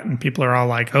 like that, and people are all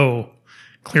like, "Oh,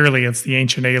 clearly it's the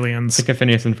ancient aliens." I think a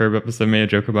Phineas and Ferb episode made a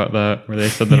joke about that, where they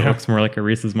said that it looks more like a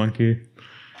rhesus monkey.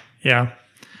 Yeah.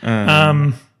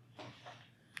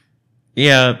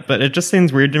 Yeah, but it just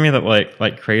seems weird to me that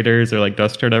like craters or like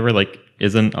dust or whatever like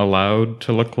isn't allowed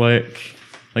to look like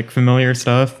familiar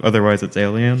stuff. Otherwise, it's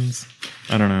aliens.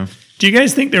 I don't know. Do you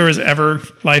guys think there was ever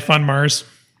life on Mars?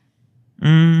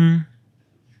 I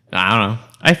don't know.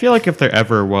 I feel like if there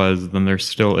ever was, then there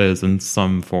still is in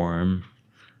some form.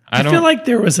 I feel like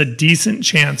there was a decent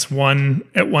chance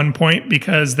at one point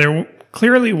because there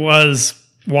clearly was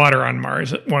water on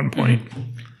Mars at one point.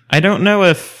 I don't know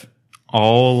if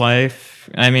all life.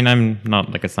 I mean, I'm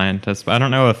not like a scientist, but I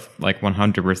don't know if like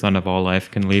 100% of all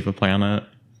life can leave a planet.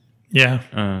 Yeah.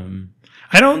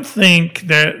 I don't think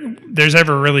that there's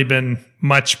ever really been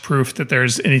much proof that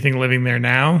there's anything living there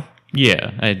now.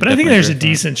 Yeah, But I think there's a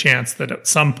decent chance that at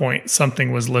some point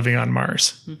something was living on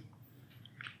Mars.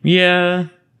 Yeah,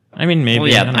 I mean maybe. Well,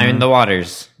 yeah, don't I mean know.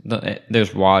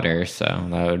 there's water, so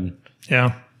that would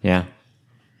Yeah. yeah.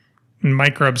 And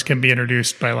microbes can be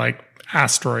introduced by like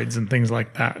asteroids and things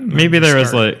like that. Maybe there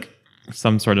was like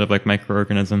some sort of like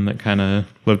microorganism that kind of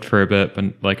lived for a bit, but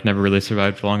like never really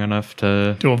survived long enough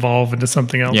to evolve into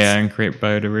something else. yeah, and create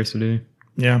biodiversity.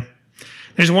 Yeah.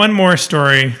 There's one more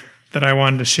story that I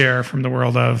wanted to share from the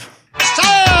world of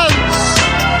science!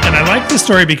 And I like this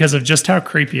story because of just how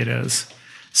creepy it is.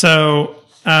 So,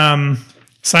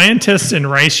 scientists in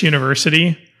Rice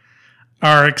University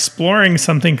are exploring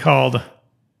something called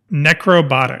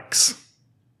necrobotics.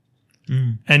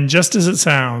 And just as it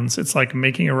sounds, it's like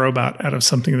making a robot out of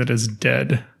something that is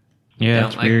dead. Yeah, Don't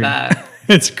it's like weird. that.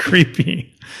 It's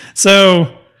creepy.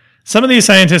 So some of these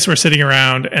scientists were sitting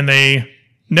around and they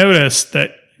noticed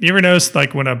that, you ever notice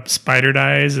like when a spider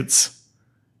dies,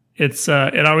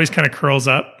 it always kind of curls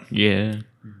up. Yeah,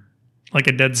 Like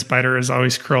a dead spider is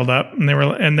always curled up.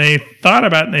 And they thought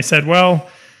about it and they said, well,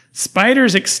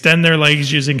 spiders extend their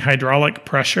legs using hydraulic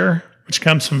pressure, which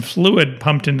comes from fluid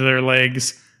pumped into their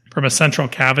legs from a central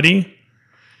cavity.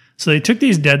 So they took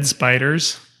these dead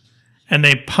spiders and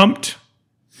they pumped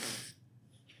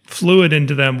fluid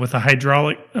into them with a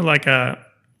hydraulic, like a,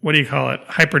 what do you call it?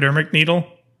 Hypodermic needle.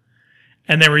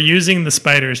 And they were using the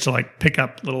spiders to like pick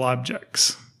up little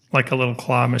objects, like a little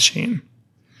claw machine.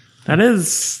 that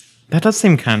does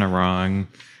seem kind of wrong.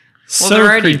 Well, they're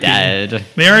already creepy. dead.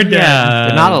 They are dead. Yeah,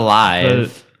 They're not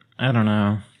alive. but I don't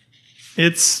know.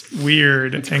 It's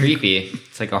weird. It's creepy.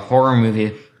 It's like a horror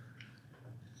movie.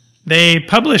 They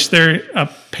published a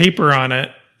paper on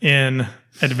it in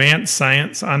Advanced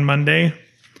Science on Monday.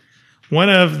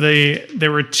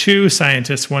 There were two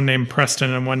scientists, one named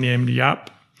Preston and one named Yop.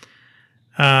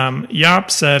 Yop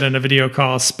said in a video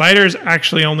call, spiders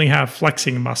actually only have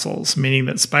flexing muscles, meaning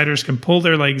that spiders can pull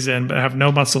their legs in but have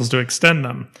no muscles to extend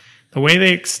them. The way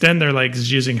they extend their legs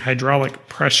is using hydraulic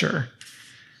pressure.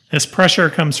 This pressure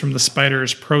comes from the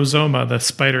spider's prosoma, the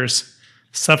spider's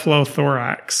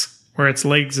cephalothorax, where its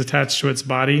legs attach to its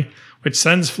body, which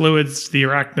sends fluids to the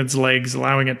arachnid's legs,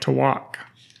 allowing it to walk.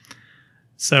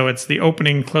 So it's the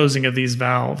opening, closing of these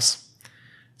valves.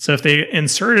 So if they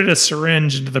inserted a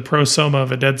syringe into the prosoma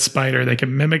of a dead spider, they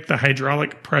can mimic the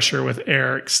hydraulic pressure with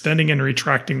air, extending and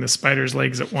retracting the spider's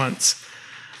legs at once.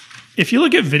 If you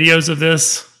look at videos of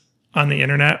this on the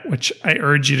internet, which I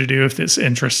urge you to do if this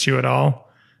interests you at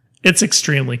all, it's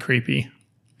extremely creepy.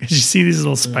 Because you see these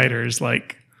little spiders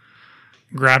like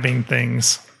grabbing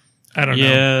things. I don't know.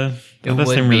 Yeah. It That would,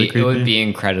 seem really be, it would creepy. be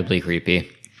incredibly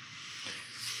creepy.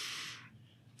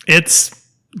 It's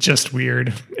just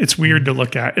weird. It's weird to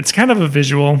look at. It's kind of a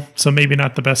visual, so maybe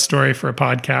not the best story for a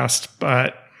podcast,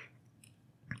 but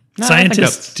No, I think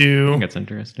scientists I do think that's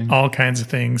interesting. all kinds of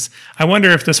things. I wonder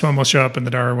if this one will show up in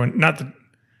the Darwin.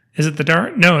 Is it the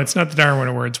Darwin? No, it's not the Darwin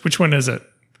Awards. Which one is it?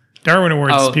 Darwin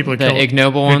Awards is people who the kill,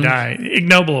 ignoble who one? die.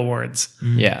 Ignoble Awards.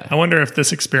 Yeah, I wonder if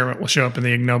this experiment will show up in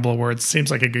the Ignoble Awards. Seems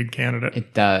like a good candidate.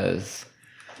 it does.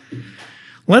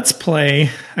 Let's play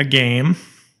a game.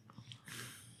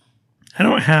 I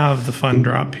don't have the fun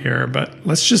drop here, but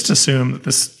let's just assume that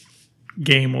this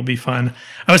game will be fun.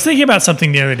 I was thinking about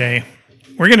something the other day.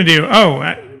 We're going to do,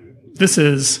 this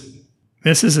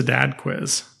is a dad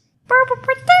quiz.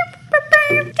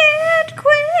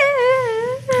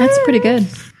 That's pretty good.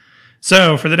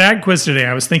 So for the dad quiz today,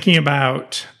 I was thinking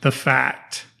about the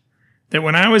fact that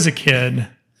when I was a kid,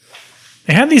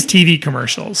 they had these TV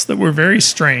commercials that were very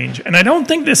strange. And I don't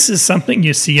think this is something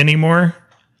you see anymore.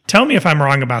 Tell me if I'm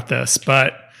wrong about this,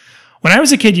 but when I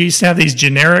was a kid, you used to have these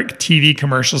generic TV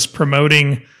commercials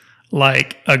promoting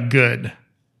like a good,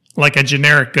 like a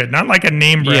generic good, not like a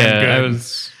name brand good.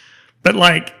 But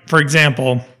like, for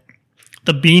example,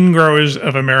 the Bean Growers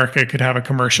of America could have a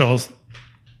commercial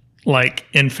like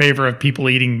in favor of people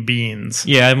eating beans.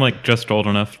 Yeah, I'm like just old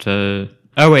enough to.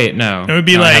 Oh wait, no. It would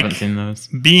be No, I like haven't seen those.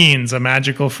 beans, a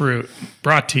magical fruit,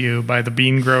 brought to you by the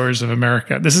Bean Growers of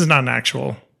America. This is not an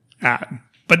actual ad,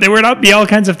 but there would be all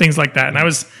kinds of things like that.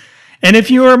 And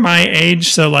if you were my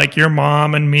age, so like your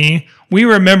mom and me, we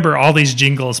remember all these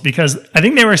jingles because I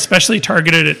think they were especially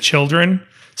targeted at children.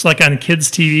 So like on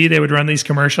kids' TV, they would run these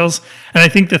commercials. And I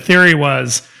think the theory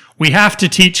was we have to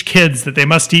teach kids that they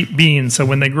must eat beans. So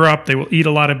when they grow up, they will eat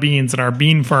a lot of beans and our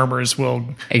bean farmers will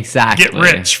Exactly. get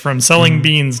rich from selling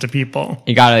beans to people.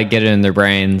 You gotta get it in their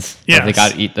brains. That Yes. They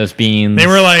gotta eat those beans. They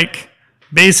were like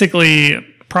basically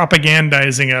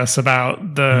propagandizing us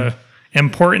about the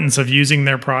importance of using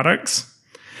their products.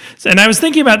 And I was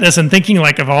thinking about this and thinking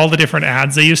like of all the different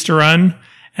ads they used to run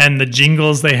and the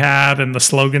jingles they had and the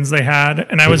slogans they had.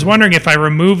 And I was wondering if I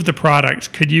removed the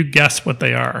product, could you guess what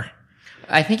they are?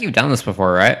 I think you've done this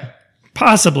before, right?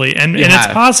 Possibly. And it's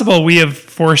have. possible we have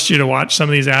forced you to watch some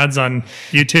of these ads on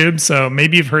YouTube. So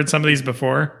maybe you've heard some of these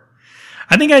before.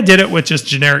 I think I did it with just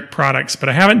generic products, but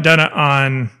I haven't done it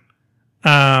on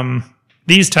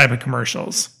these type of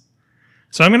commercials.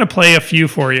 So I'm going to play a few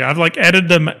for you. I've like edited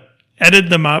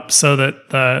them up so that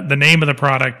the name of the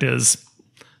product is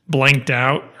blanked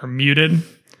out or muted.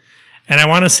 And I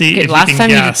want to see if you Last can time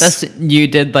guess. you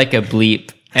did like a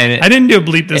bleep, and I didn't do a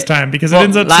bleep this time because it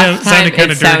ends up last sounding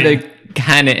kind time of dirty. it sounded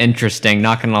kind of interesting.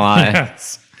 Not gonna lie.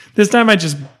 Yes. This time I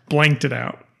just blanked it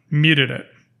out, muted it.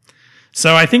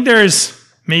 So I think there's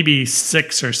maybe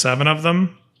 6 or 7 of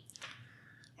them.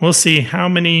 We'll see how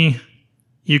many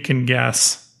you can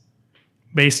guess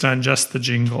based on just the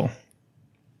jingle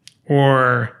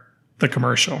or the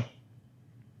commercial.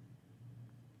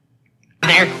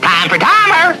 There, time for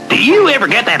timer. Do you ever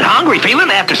get that hungry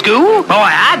feeling after school? Boy,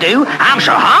 I do. I'm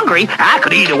so hungry, I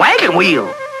could eat a wagon wheel.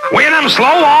 When I'm slow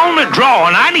on the draw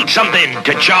and I need something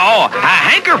to chaw, I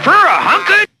hanker for a hunk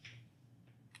of...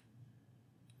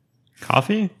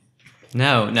 Coffee?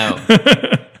 No.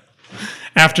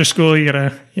 After school, you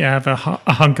gotta have a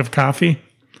hunk of coffee.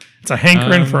 It's a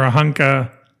hankering for a hunk of...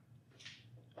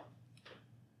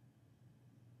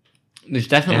 There's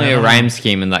definitely a rhyme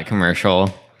scheme in that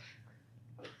commercial.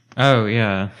 Oh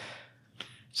yeah.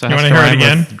 So You want want to hear it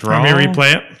again? Want me to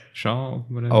replay it? Shawl?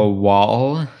 Whatever. A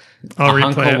wall. I'll a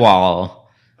hunk replay of it. wall.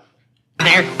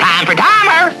 There, time for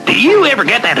timer. Do you ever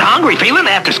get that hungry feeling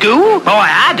after school? Boy,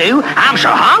 I do. I'm so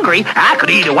hungry, I could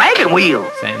eat a wagon wheel.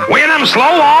 Same. When I'm slow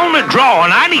on the draw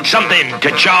and I need something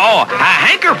to chaw, I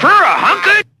hanker for a hunk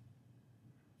of...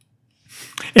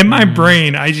 In my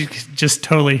brain, I just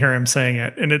totally hear him saying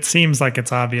it. And it seems like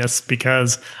it's obvious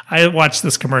because I watched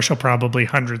this commercial probably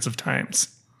hundreds of times.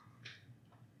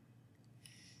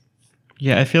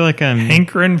 Yeah, I feel like I'm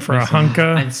Hankering for a hunk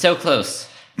of... I'm so close.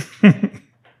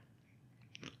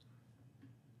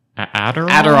 Adderall.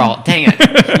 Adderall. Dang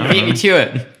it. You beat me to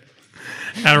it.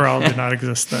 Adderall did not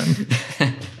exist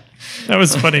then. That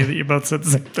was funny that you both said the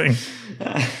same thing.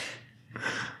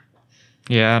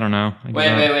 Yeah, I don't know. Wait.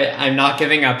 I'm not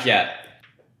giving up yet.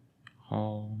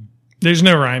 Oh. There's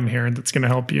no rhyme here that's going to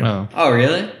help you. Oh. Oh,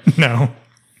 really? No.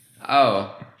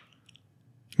 Oh.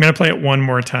 I'm going to play it one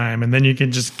more time, and then you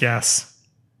can just guess.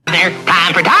 There,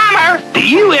 time for timer. Do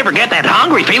you ever get that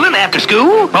hungry feeling after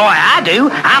school? Boy, I do.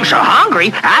 I'm so hungry,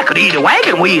 I could eat a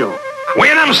wagon wheel.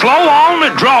 When I'm slow on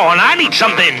the draw and I need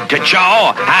something to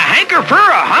chaw, I hanker for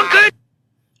a hunk of...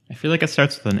 I feel like it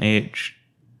starts with an H.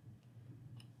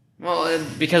 Well,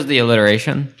 because of the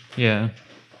alliteration. Yeah.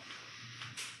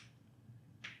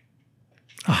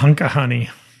 A hunk of honey.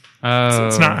 Oh.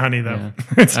 It's not honey, though. Yeah.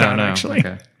 It's Oh, not, no. actually.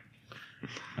 Okay.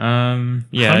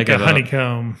 Yeah, I Hunk give of up.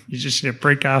 honeycomb. You just need to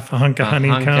break off a hunk of A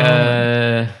honeycomb.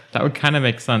 That would kind of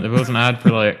make sense if it was an ad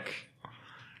for like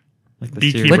the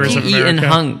Beekeepers What cereal. do of you eat in America.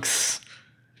 hunks?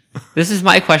 This is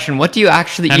my question. What do you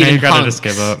actually I eat know in you gotta hunks? just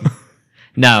give up.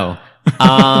 No.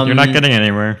 You're not getting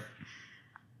anywhere.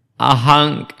 A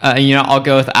hunk. I'll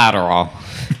go with Adderall.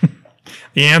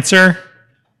 The answer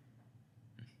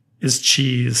is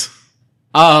cheese.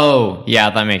 Oh, yeah,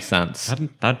 that makes sense.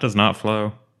 That does not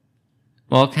flow.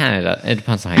 Well, kind of. It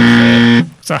depends on how you say it.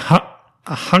 It's a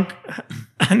hunk.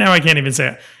 Now I can't even say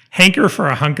it. Hanker for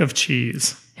a hunk of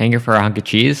cheese. Hanger for a hunk of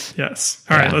cheese? Yes.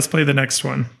 All right, Yeah. let's play the next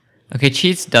one. Okay,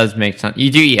 cheese does make sense.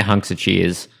 You do eat hunks of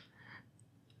cheese.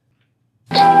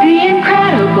 The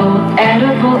incredible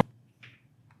edible.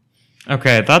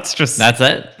 Okay, that's just. That's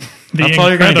it? The That's all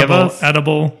you're gonna give incredible us?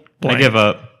 edible blank. I give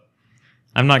up.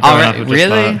 I'm not going off of just really?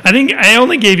 that. I think I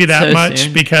only gave you that So much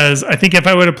soon? because I think if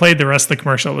I would have played the rest of the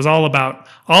commercial, it was all about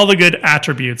all the good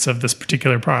attributes of this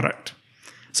particular product.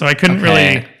 So I couldn't Okay,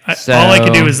 really. All I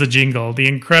could do so- is the jingle. The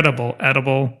incredible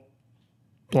edible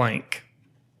blank.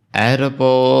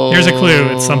 Edible. Here's a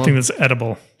clue. It's something that's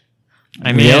edible,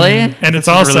 I mean, Really? and it's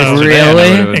if also released today, I know Really?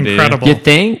 what it would be. incredible. You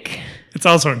think? It's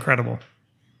also incredible.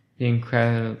 The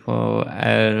incredible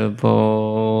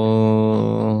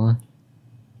edible.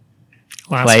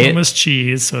 Last Plate? one was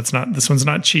cheese, so it's not. This one's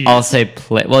not cheese. I'll say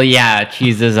plate. Well, yeah,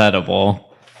 cheese is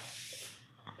edible.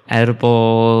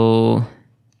 Edible.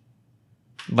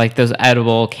 Like those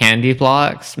edible candy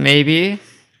blocks, maybe?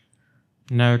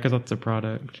 No, because that's a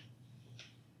product.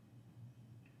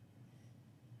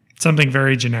 Something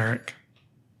very generic.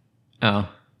 Oh.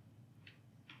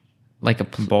 Like a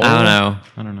Bowl? I don't know.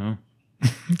 I don't know.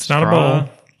 It's not a Straw. bowl.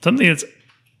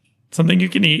 Something you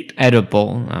can eat.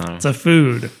 Edible. I don't know. It's a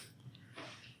food.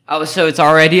 Oh, so it's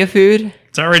already a food?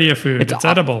 It's already a food. It's It's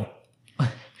edible.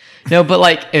 No, but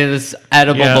like it was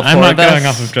edible Yeah, before I'm not this. going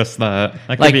off of just that. That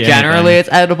could Like be generally anything. it's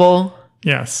edible.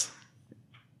 Yes.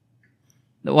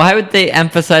 Why would they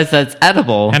emphasize that it's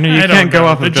edible? Henry, you I don't can't go know.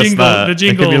 off The of just jingle- that. the It could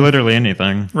jingle- be literally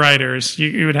anything. Writers,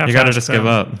 you would have You to gotta ask just them. give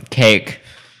up. Cake.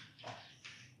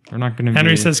 We're not going to.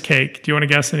 Henry says cake. Do you want to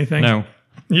guess anything? no.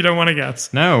 You don't want to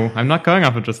guess. No, I'm not going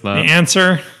off of just The that.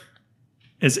 answer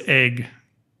is egg.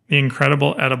 The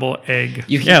incredible edible egg.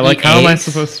 You can Yeah, like eat how am I eggs?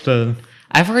 supposed to?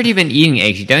 I've already been eating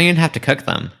eggs. You don't even have to cook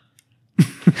them.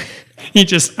 You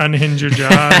just unhinge your jaw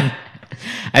and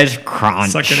I just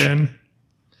crunch. suck it in.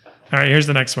 All right, here's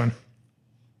the next one.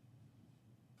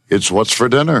 It's what's for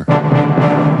dinner.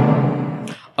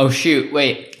 Oh shoot!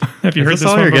 Wait, Have you Is heard this this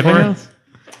all one you're giving before? us?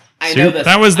 I know this.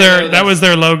 That was I know their this.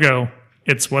 their logo.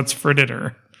 It's what's for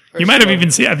dinner. You might have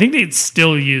even seen. I think it's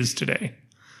still used today,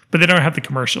 but they don't have the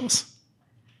commercials.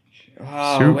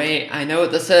 Oh Soup. wait, I know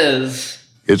what this is.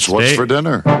 It's what's Steak. for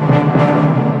dinner.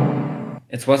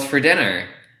 It's what's for dinner.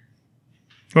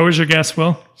 What was your guess,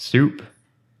 Will? Soup.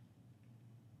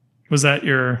 Was that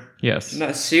your? Yes.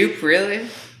 Not soup, really?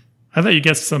 I thought you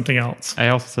guessed something else. I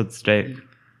also said steak.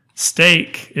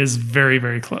 Steak is very,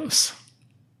 very close.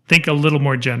 Think a little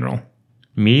more general,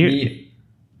 Meat.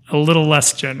 a little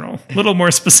less general, a little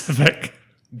more specific.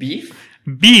 Beef?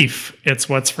 Beef. It's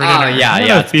what's for dinner. Oh yeah, I don't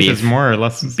know yeah. if It's beef beef. is more or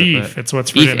less specific. Beef. It's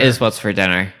what's for Beef dinner. is what's for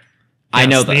dinner. I Yes,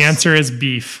 know this. The answer is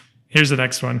beef. Here's the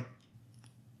next one.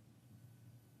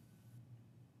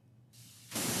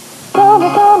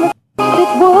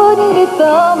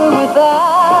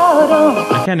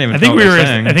 I can't even. I think tell we what were. they're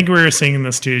saying. I think we were singing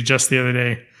this to you just the other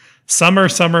day. Summer,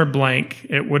 summer blank.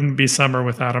 It wouldn't be summer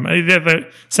without him. The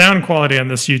sound quality on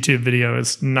this YouTube video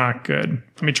is not good.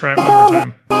 Let me try it one more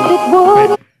time.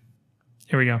 Wait.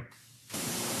 Here we go.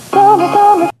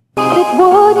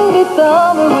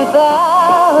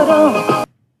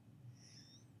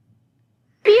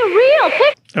 Be real.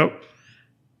 Pick. Oh,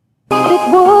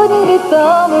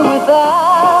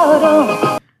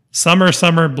 summer,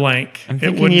 summer blank. I'm It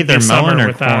thinking wouldn't either be summer melon or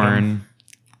without him. corn.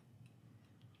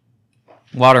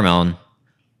 Watermelon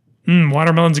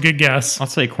Watermelon's a good guess. I'll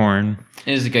say corn.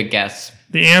 is a good guess.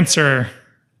 The answer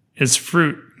is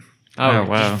fruit. Oh,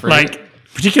 wow. just fruit? Like,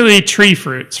 particularly tree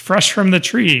fruits, fresh from the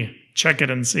tree. Check it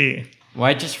and see.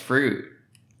 Why just fruit?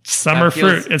 Summer That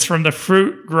feels- fruit. It's from the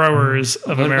fruit growers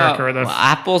of What America. about- Or the well,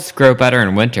 apples grow better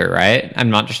in winter, right? I'm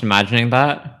not just imagining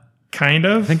that. kind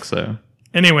of. I think so.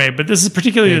 Anyway, but this is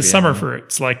particularly the Maybe, I summer don't know.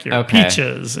 fruits, like your Okay.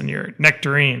 peaches and your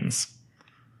nectarines.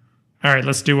 All right,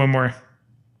 let's do one more.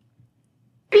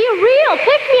 Be real.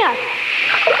 Pick me up.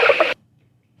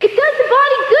 It does the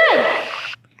body good.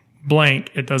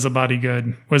 Blank, it does a body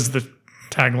good, was the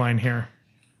tagline here.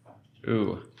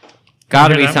 Ooh.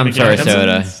 Gotta Hear be that some one sort of again?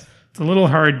 soda. It's a little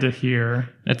hard to hear.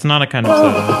 It's not a kind of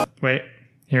soda. Wait,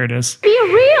 here it is. Be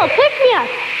real. Pick me up.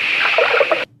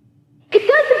 It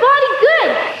does the body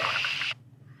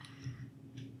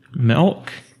good.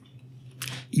 Milk?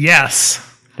 Yes.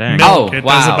 Dang. Milk, Oh, it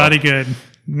does a wow. body good.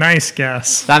 Nice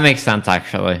guess. That makes sense,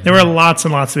 actually. There were lots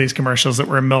and lots of these commercials that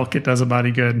were milk, it does a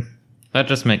body good. That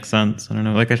just makes sense. I don't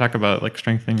know. Like I talk about like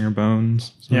strengthening your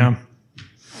bones. So. Yeah.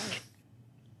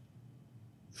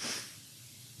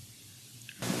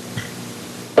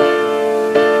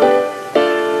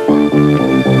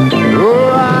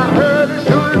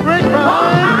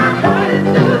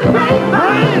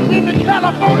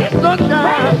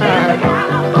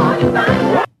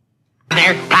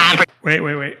 There, time for Wait.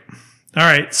 All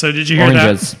right, so did you hear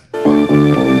Oranges. that?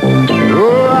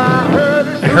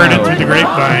 I heard it through the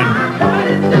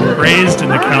grapevine. Raised in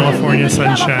the California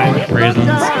sunshine. Raisins.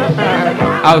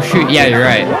 Oh, shoot. Yeah, you're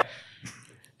right.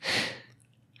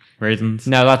 Raisins.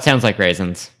 No, that sounds like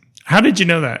raisins. How did you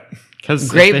know that? Because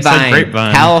Grapevine. They said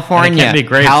grapevine. California. And it can't be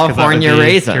grapes 'cause that would California be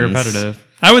raisins. too repetitive.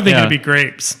 I would think Yeah. it'd be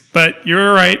grapes, but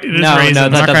you're right. It is No, raisins. no,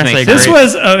 I'm that not gonna doesn't say make This sense.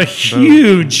 grapes. was a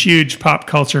huge pop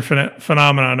culture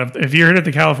phenomenon. Have you heard of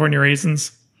the California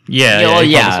raisins? Yeah. Yeah, well,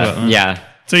 you called us what, yeah.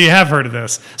 So you have heard of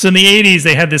this. So in the 80s,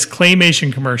 they had this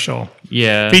claymation commercial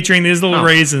Yeah. featuring these little Oh.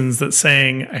 raisins that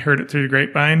sang, I heard it through the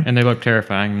grapevine. And they look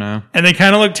terrifying now. And they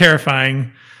kind of looked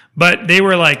terrifying, but they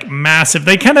were like massive.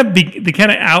 They kind of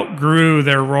outgrew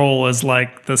their role as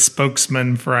like the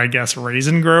spokesman for, I guess,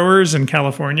 raisin growers in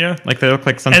California. Like they look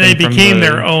like something. And they from became the-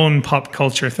 their own pop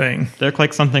culture thing. They look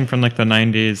like something from like the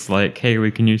 90s. Like, hey,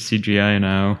 we can use CGI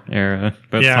now era,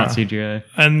 but Yeah. it's not CGI.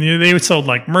 And they sold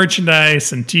like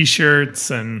merchandise and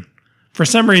T-shirts, and for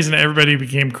some reason, everybody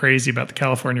became crazy about the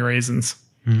California raisins.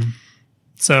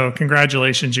 So,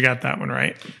 congratulations, you got that one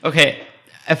right. Okay,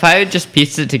 if I had just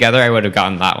pieced it together, I would have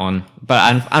gotten that one.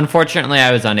 But unfortunately,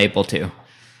 I was unable to.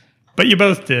 But you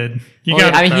both did. You Well,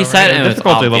 got. I mean, it he though, said right? it and it was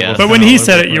Difficulty level. obvious. But when he all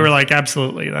said over it, the you were place. like,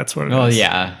 absolutely, that's what it is. Oh,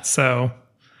 yeah. So,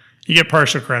 you get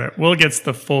partial credit. Will gets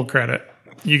the full credit.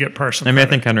 You get partial. I mean, I credit.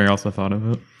 think Henry also thought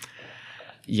of it.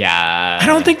 Yeah. I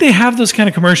don't think they have those kind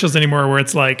of commercials anymore where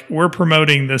it's like we're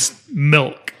promoting this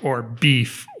milk or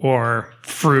beef or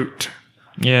fruit.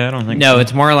 Yeah, I don't think. No,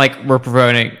 it's more like we're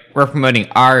promoting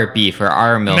our beef or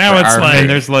our milk. Now or it's our like- I mean,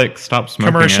 there's like stop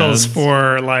smoking Commercials ads.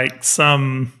 for like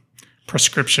some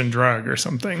prescription drug or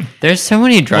something. There's so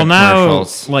many drug Well, now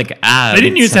commercials. like ads. They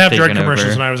didn't used to have drug taken commercials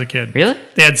over. when I was a kid. Really?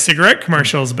 They had cigarette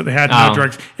commercials, but they had no Oh.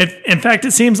 drugs. In fact,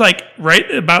 it seems like right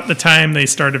about the time they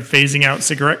started phasing out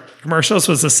cigarette commercials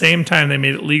was the same time they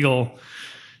made it legal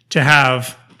to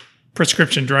have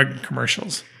prescription drug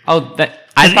commercials. Oh, that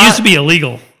It used to be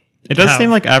illegal. It does have. seem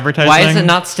like advertising. Why is it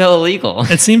not still illegal?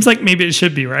 It seems like maybe it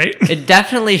should be, right? It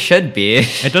definitely should be.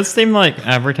 It does seem like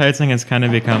advertising has kind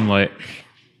of become like,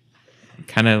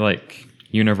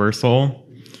 universal.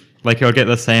 Like you'll get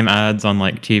the same ads on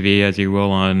like TV as you will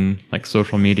on like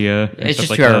social media. and It's stuff just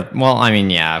like whoever. that. Well, I mean,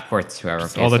 yeah, of course, it's whoever.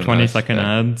 All the pays 20-second most, but-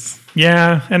 ads.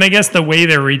 Yeah, and I guess the way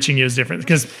they're reaching you is different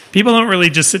because people don't really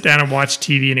just sit down and watch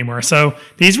TV anymore. So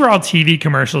these were all TV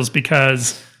commercials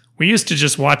because we used to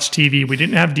just watch TV. We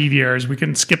didn't have DVRs. We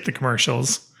couldn't skip the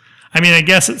commercials. I mean, I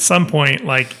guess at some point,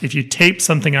 like if you tape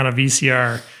something on a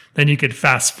VCR, then you could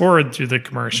fast forward through the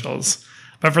commercials.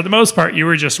 But for the most part, you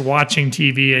were just watching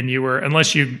TV and you were,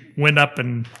 unless you went up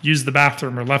and used the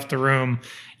bathroom or left the room,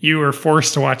 you were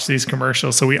forced to watch these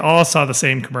commercials. So we all saw the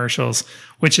same commercials,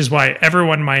 which is why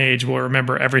everyone my age will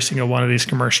remember every single one of these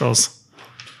commercials.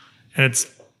 And it's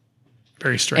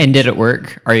very strange. And did it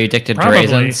work? Are you addicted to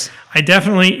raisins? I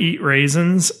definitely eat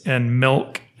raisins and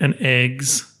milk and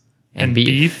eggs and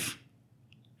beef.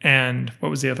 And what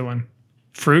was the other one?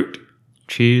 Fruit,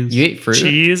 Cheese. You eat fruit?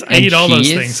 cheese. I And eat all those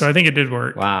cheese? things. So I think it did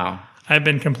work. Wow. I've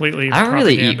been completely. I don't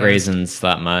really eat propagandized. raisins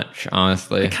that much,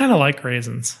 honestly. I kind of like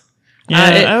raisins.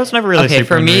 Yeah, I was never really okay, super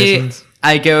for into me, raisins.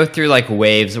 I go through like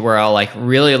waves where I'll like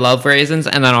really love raisins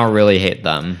and then I'll really hate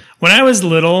them. When I was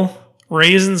little,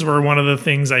 raisins were one of the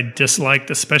things I disliked,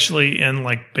 especially in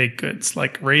like baked goods,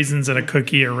 like raisins in a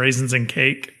cookie or raisins in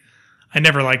cake. I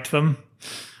never liked them.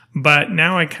 but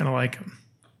now I kind of like them.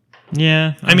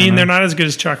 Yeah. I mean, they're not as good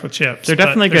as chocolate chips. They're but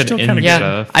definitely they're good still in kinda Yeah,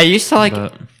 stuff, I used to like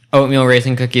but- oatmeal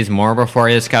raisin cookies more before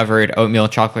I discovered oatmeal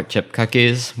chocolate chip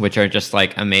cookies, which are just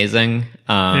like amazing.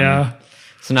 Yeah,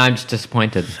 So now I'm just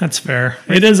disappointed. that's fair.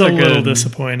 It is a are little good.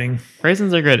 disappointing.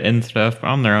 Raisins are good in stuff, but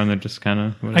on their own, they're just kind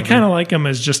of. I kind of like them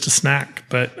as just a snack,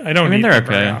 but I don't eat they're them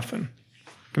very okay. often.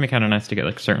 It can be kind of nice to get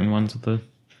like certain ones with a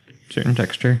certain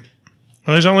texture.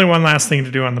 Well, there's only one last thing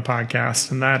to do on the podcast,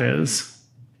 and that is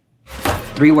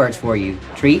 3 words for you.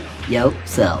 Treat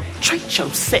yourself. Treat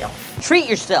yourself. Treat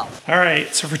yourself. all right.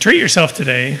 So for treat yourself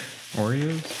today,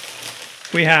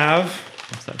 Oreos? we have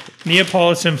What's that?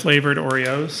 Neapolitan flavored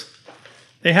Oreos.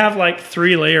 They have like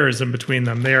 3 layers in between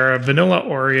them. They are a vanilla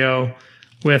Oreo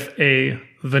with a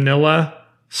vanilla,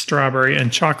 strawberry,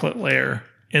 and chocolate layer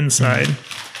inside.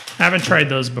 I haven't tried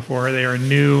those before. They are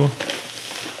new.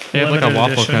 They have like a Limited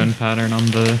waffle edition. cone pattern on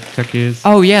the cookies.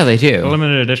 Oh yeah, they A do.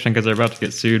 limited edition because they're about to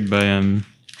get sued by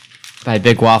By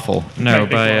Big Waffle. no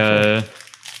Big Waffle.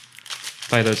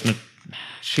 by those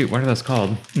shoot, what are those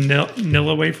called?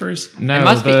 Nilla wafers. No, It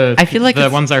must be- I feel like the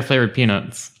it's- ones that are flavored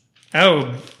peanuts.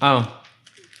 Oh, Oh,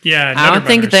 yeah. I don't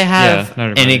think they have Yeah,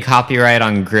 Nutter any Butters. copyright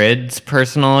on grids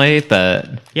personally, but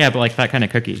Yeah, but like that kind of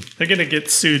cookie. They're going to get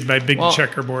sued by Big Well-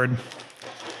 Checkerboard.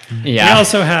 yeah. We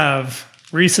also have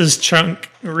Reese's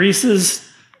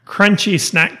Crunchy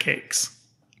Snack Cakes.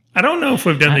 I don't know if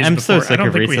we've done these I'm before. so sick I don't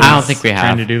of think we Reese's. have. I don't think we have.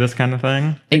 trying to do this kind of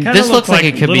thing. kinda This look looks like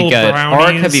like it could be little good, or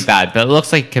it could be brownies. bad, but it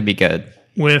looks like it could be good.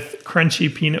 With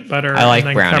crunchy peanut butter I like and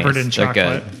then brownies. covered in They're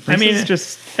chocolate. good. I mean, Reese's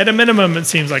just at a minimum, it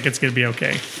seems like it's going to be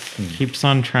okay. keeps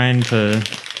on trying to.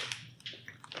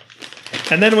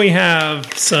 And then we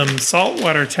have some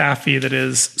saltwater taffy that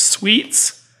is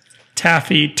sweets,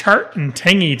 taffy, tart, and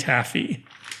tangy taffy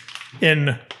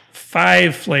in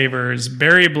 5 flavors: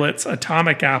 berry blitz,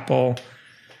 atomic apple.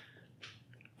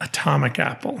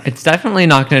 It's definitely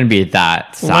not going to be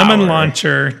that sour. Lemon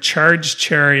launcher, charged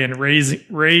cherry, and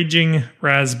raging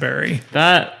raspberry.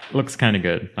 That looks kind of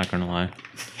good. Not gonna lie.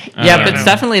 Yeah, but know. it's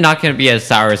definitely not going to be as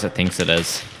sour as it thinks it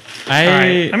is. All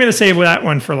right, I'm going to save that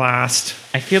one for last.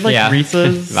 I feel like Yeah.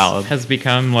 Reese's Valid. has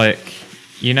become like,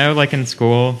 you know, like in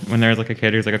school when there's like a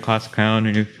kid who's like a class clown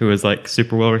who was like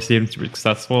super well received and super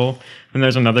successful, and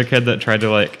there's another kid that tried to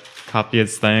like copy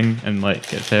his thing and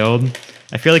like it failed.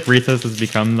 I feel like Reese's has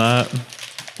become that.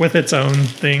 With its own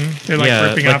thing. They're like Yeah,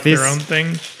 ripping like off their these- own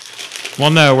thing.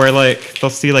 Well, no, where like they'll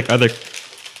see like other,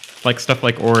 like stuff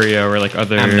like Oreo or like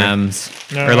other M&Ms.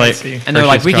 No, or I like, see. And they're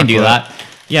like, Hershey's we can do chocolate. that.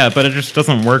 Yeah, but it just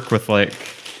doesn't work with like.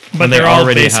 But when they they're all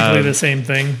already basically have- the same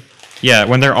thing. Yeah,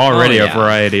 when they're already Oh, a yeah.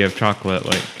 variety of chocolate,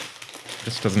 like,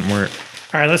 just doesn't work.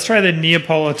 All right, let's try the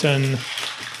Neapolitan.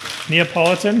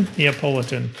 Neapolitan?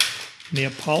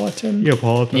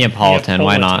 Neapolitan,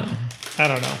 why not? I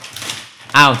don't know.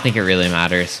 I don't think it really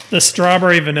matters. The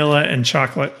strawberry, vanilla, and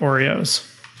chocolate Oreos.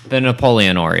 The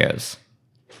Napoleon Oreos.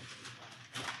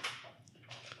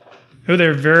 Oh,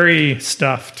 they're very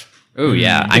stuffed. Ooh,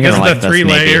 yeah. I'm Because going to of like the this 3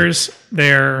 maybe. layers,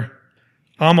 they're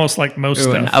almost like most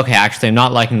Ooh, stuff. okay, actually, I'm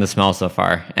not liking the smell so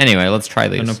far. Anyway, let's try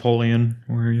The these. Napoleon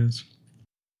Oreos.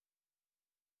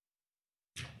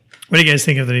 What do you guys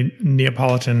think of the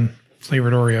Neapolitan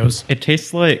flavored Oreos? It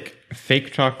tastes like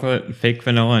fake chocolate, fake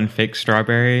vanilla, and fake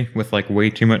strawberry with like way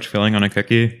too much filling on a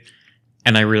cookie.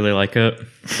 And I really like it.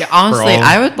 Yeah, honestly, all-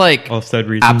 I would like All said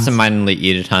reasons. absentmindedly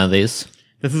eat a ton of these.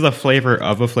 This is a flavor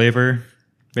of a flavor, Do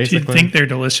basically. you think they're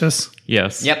delicious?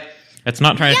 Yes. Yep. It's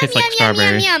not trying to taste like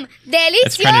strawberry.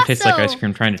 It's trying to taste like ice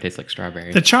cream, trying to taste like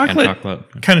strawberry. The chocolate,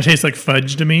 And kind of tastes like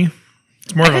fudge to me.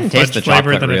 It's more of a didn't taste fudge the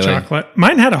flavor chocolate, than a really. chocolate.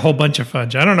 Mine had a whole bunch of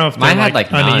fudge. I don't know if they're Mine had,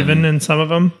 like like, uneven none. in some of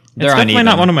them. They're It's definitely uneven.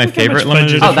 not one of my Look how favorite much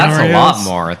fudge limited is Oh, in that's a Oreos. lot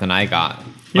more than I got.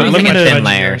 You don't Look get at much the thin fudge in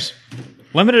layers. yours.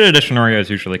 Limited edition Oreos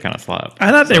usually kind of slap.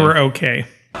 I thought they were okay.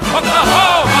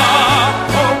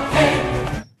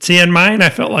 See, in mine, I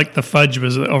felt like the fudge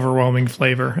was the overwhelming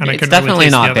flavor, and I It's couldn't definitely really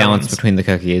taste the not other balanced ones. between the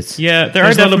cookies. Yeah, there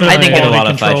There's a are little bit definitely. I didn't get a quality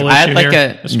lot of fudge. control I had issue like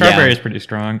here. a The strawberry yeah. is pretty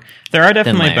strong. There are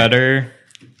definitely layer. better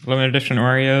limited edition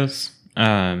Oreos.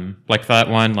 Like that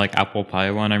one, like apple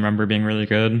pie one, I remember being really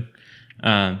good.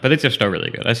 But they're still really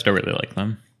good. I still really like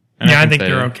them. And Yeah, I think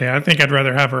they're okay. I think I'd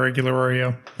rather have a regular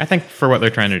Oreo. I think for what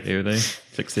they're trying to do, they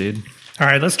succeed. All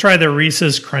right, let's try the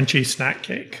Reese's Crunchy Snack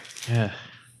Cake. Yeah.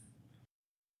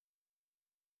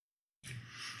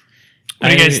 What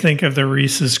do you guys think of the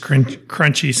Reese's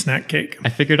Crunchy Snack Cake? I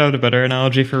figured out a better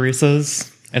analogy for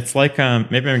Reese's. It's like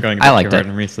maybe I'm going a I bit liked too hard it.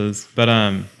 on Reese's, but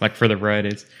like for the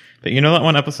varieties. But you know that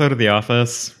one episode of The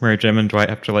Office where Jim and Dwight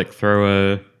have to like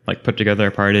put together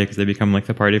a party because they become like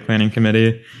the party planning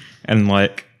committee, and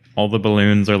like all the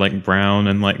balloons are like brown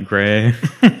and like gray,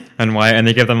 and and white, and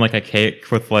they give them like a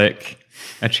cake with like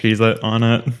a Cheez-It on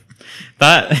it.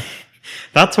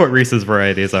 That's what Reese's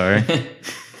varieties are.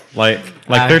 like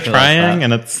they're trying,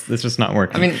 and it's just not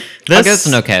working. I mean, I'll give it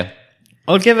an okay.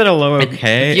 I'll give it a low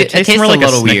okay. It tastes more like a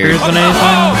little weird than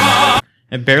anything.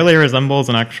 It barely resembles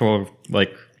an actual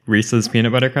like Reese's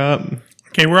peanut butter cup.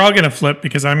 Okay, we're all gonna flip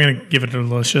because I'm gonna give it a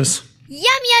delicious. Yum,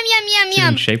 yum, yum, yum, It's yum.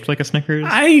 even shaped like a Snickers.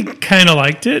 I kind of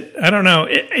liked it. I don't know.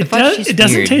 It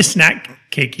doesn't weird. taste snack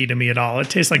cakey to me at all. It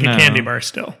tastes like No. a candy bar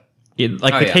still. The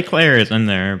yeah. cake layer is in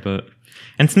there, but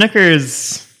and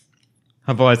Snickers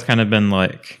have always kind of been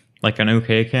like an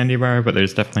okay candy bar, but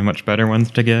there's definitely much better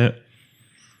ones to get.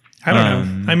 I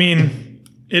don't know. I mean,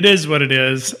 it is what it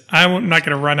is. I'm not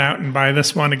going to run out and buy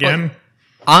this one again.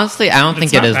 Honestly, I don't think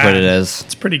It's it not is what bad. it is.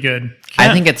 It's pretty good.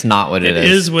 I think it's not what It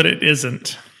is what it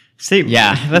isn't. See,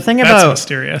 Yeah. the thing That's about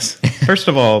mysterious. first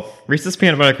of all, Reese's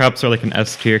peanut butter cups are like an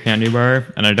S tier candy bar,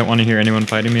 and I don't want to hear anyone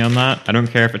fighting me on that. I don't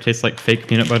care if it tastes like fake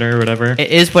peanut butter or whatever. It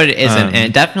is what it isn't, and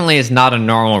it definitely is not a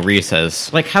normal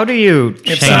Reese's. Like, how do you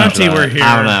If change Santi that? were here,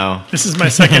 I don't know. This is my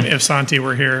second if Santi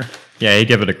were here. Yeah, you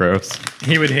give it a gross.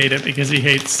 He would hate it because he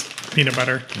hates peanut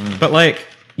butter. But like,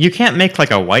 you can't make like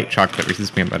a white chocolate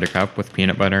Reese's peanut butter cup with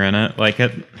peanut butter in it. Like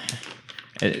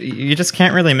you just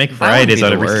can't really make varieties be out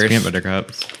the of Reese's worst. peanut butter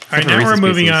cups. All right, Except for now we're Reese's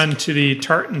moving Pieces. on to the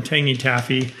tart and tangy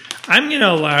taffy. I'm going to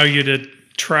allow you to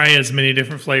try as many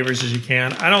different flavors as you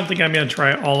can. I don't think I'm going to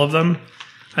try all of them.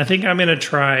 I think I'm going to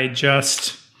try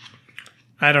just,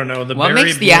 I don't know, the What berry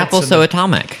makes the blitz apple and so the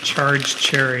atomic? charged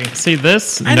cherry. See,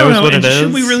 this I don't knows know. what and it is.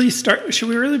 should we really start? Should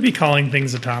we really be calling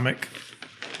things atomic?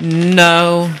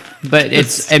 No, but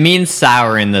it means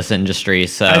sour in this industry.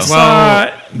 So I saw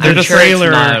the I'm sure it's trailer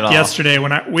not at all. yesterday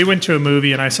when we went to a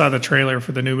movie and I saw the trailer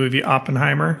for the new movie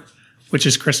Oppenheimer, which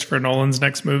is Christopher Nolan's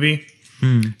next movie.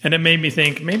 And it made me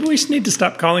think maybe we just need to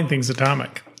stop calling things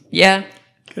atomic yeah,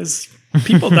 because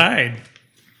people died.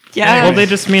 yeah. Well, they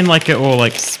just mean like it will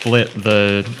like split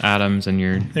the atoms in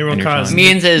your. They will in your cause tongue.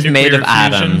 means it is made nuclear of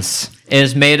fusion. atoms. It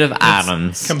is made of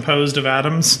atoms. Composed of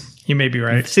atoms. You may be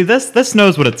right. See, this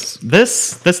knows what it's.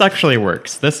 This actually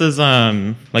works. This is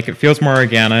like it feels more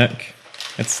organic.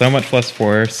 It's so much less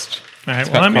forced. All right. It's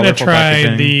Well, got I'm going to colorful try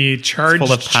packaging. the It's charged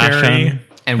full of cherry. passion.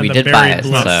 And we the did buy berry it, It's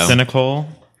blitz. not So- cynical.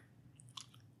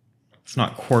 It's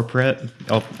not corporate.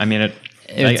 Oh, I mean, it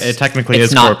It's- technically it's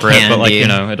is not corporate, but like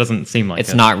candy. it doesn't seem like It's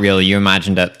it. not real. You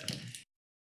imagined it.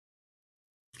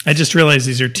 I just realized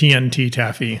these are TNT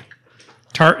taffy.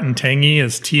 Tart and tangy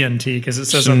is TNT because it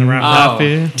says on the wrap.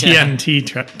 Taffy. TNT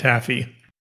taffy.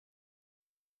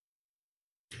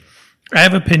 I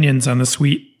have opinions on the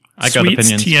sweets opinions,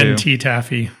 TNT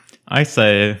taffy. I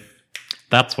say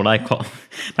that's what I call.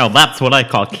 Now that's what I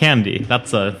call candy.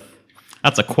 That's a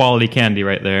quality candy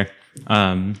right there.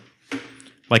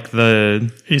 Like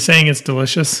the Are you saying it's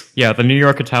delicious? the New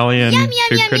York Italian Yum, yum,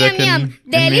 food yum, critic yum, yum.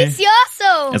 in me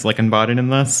Delicioso. is like embodied in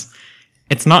this.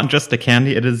 It's not just a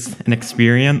candy; it is an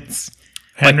experience.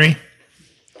 Henry?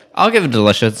 I'll give it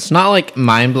delicious. It's not like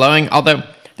mind blowing. Although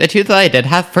the two that I did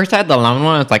have, first I had the lemon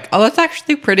one. I was like, oh, that's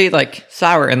actually pretty like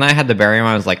sour. And then I had the berry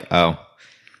one. I was like, oh,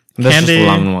 this is the Candy-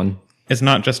 lemon one. It's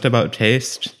not just about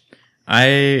taste.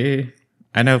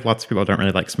 I know lots of people don't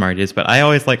really like Smarties, but I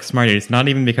always like Smarties, not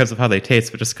even because of how they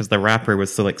taste, but just because the wrapper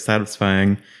was so like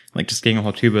satisfying. Like just getting a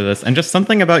whole tube of this, and just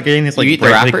something about getting these You like eat the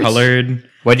brightly wrappers? colored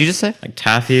What did you just say? like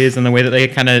taffies, and the way that they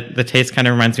the taste kind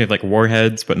of reminds me of like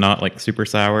Warheads, but not like super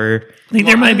sour. I think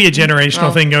there might be a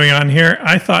generational thing going on here.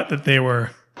 I thought that they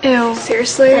were. Ew,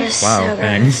 seriously? Wow,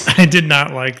 thanks. I did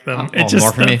not like them. It more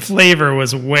just, for the me. flavor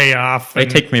was way off. They and-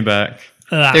 take me back,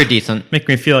 ugh. They're decent. make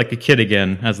me feel like a kid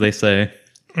again, as they say.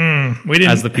 We as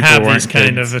didn't the people have weren't these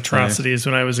kind kids, of atrocities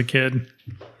when I was a kid.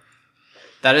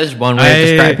 That is one way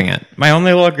of describing it. My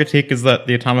only little critique is that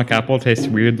the atomic apple tastes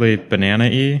weirdly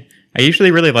banana-y. I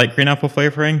usually really like green apple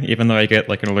flavoring, even though I get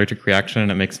like an allergic reaction and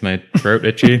it makes my throat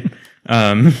itchy.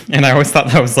 And I always thought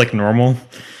that was like normal.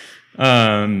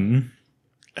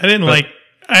 I didn't like.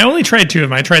 I only tried two of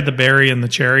them. I tried the berry and the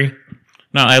cherry.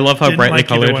 No, I love how Didn't brightly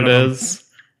like either colored one it of them.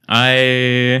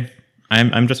 is.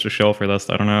 I'm just a shill for this.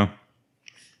 I don't know.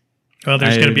 Well,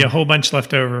 there's going to be a whole bunch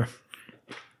left over.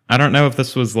 I don't know if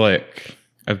this was like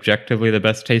objectively the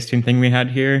best tasting thing we had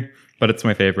here, but it's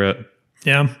my favorite.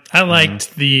 Yeah, I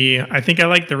liked I think I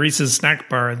liked the Reese's snack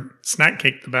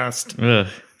cake the best, Ugh,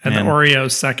 and man. the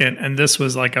Oreo second, and this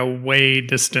was like a way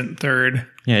distant third.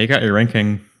 Yeah, you got your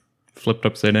ranking flipped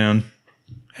upside down.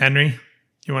 Henry,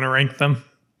 you want to rank them?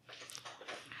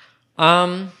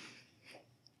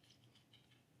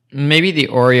 Maybe the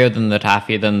Oreo, then the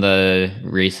taffy, then the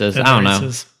Reese's. And I don't the know.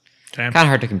 Reese's. Okay. Kind of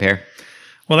hard to compare.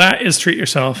 Well, that is Treat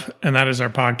Yourself, and that is our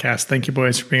podcast. Thank you,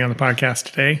 boys, for being on the podcast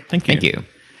today. Thank you.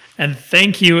 And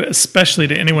thank you especially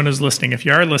to anyone who's listening. If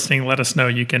you are listening, let us know.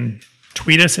 You can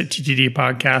tweet us at TTD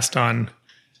Podcast on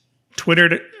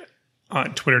Twitter,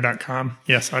 on twitter.com.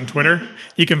 Yes, on Twitter.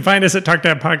 You can find us at Talk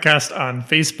Dad Podcast on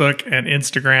Facebook and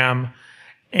Instagram.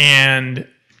 And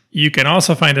you can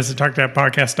also find us at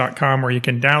talkdadpodcast.com, where you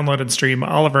can download and stream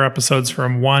all of our episodes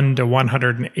from 1 to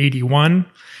 181.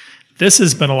 This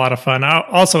has been a lot of fun.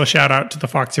 Also, a shout out to the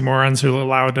Foxy Morons who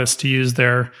allowed us to use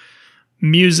their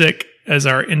music as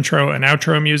our intro and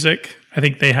outro music. I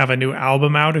think they have a new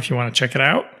album out if you want to check it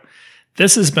out.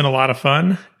 This has been a lot of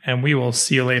fun, and we will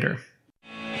see you later.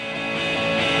 There's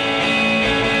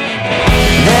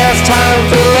time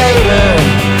for later,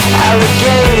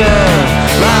 alligator,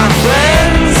 my friend.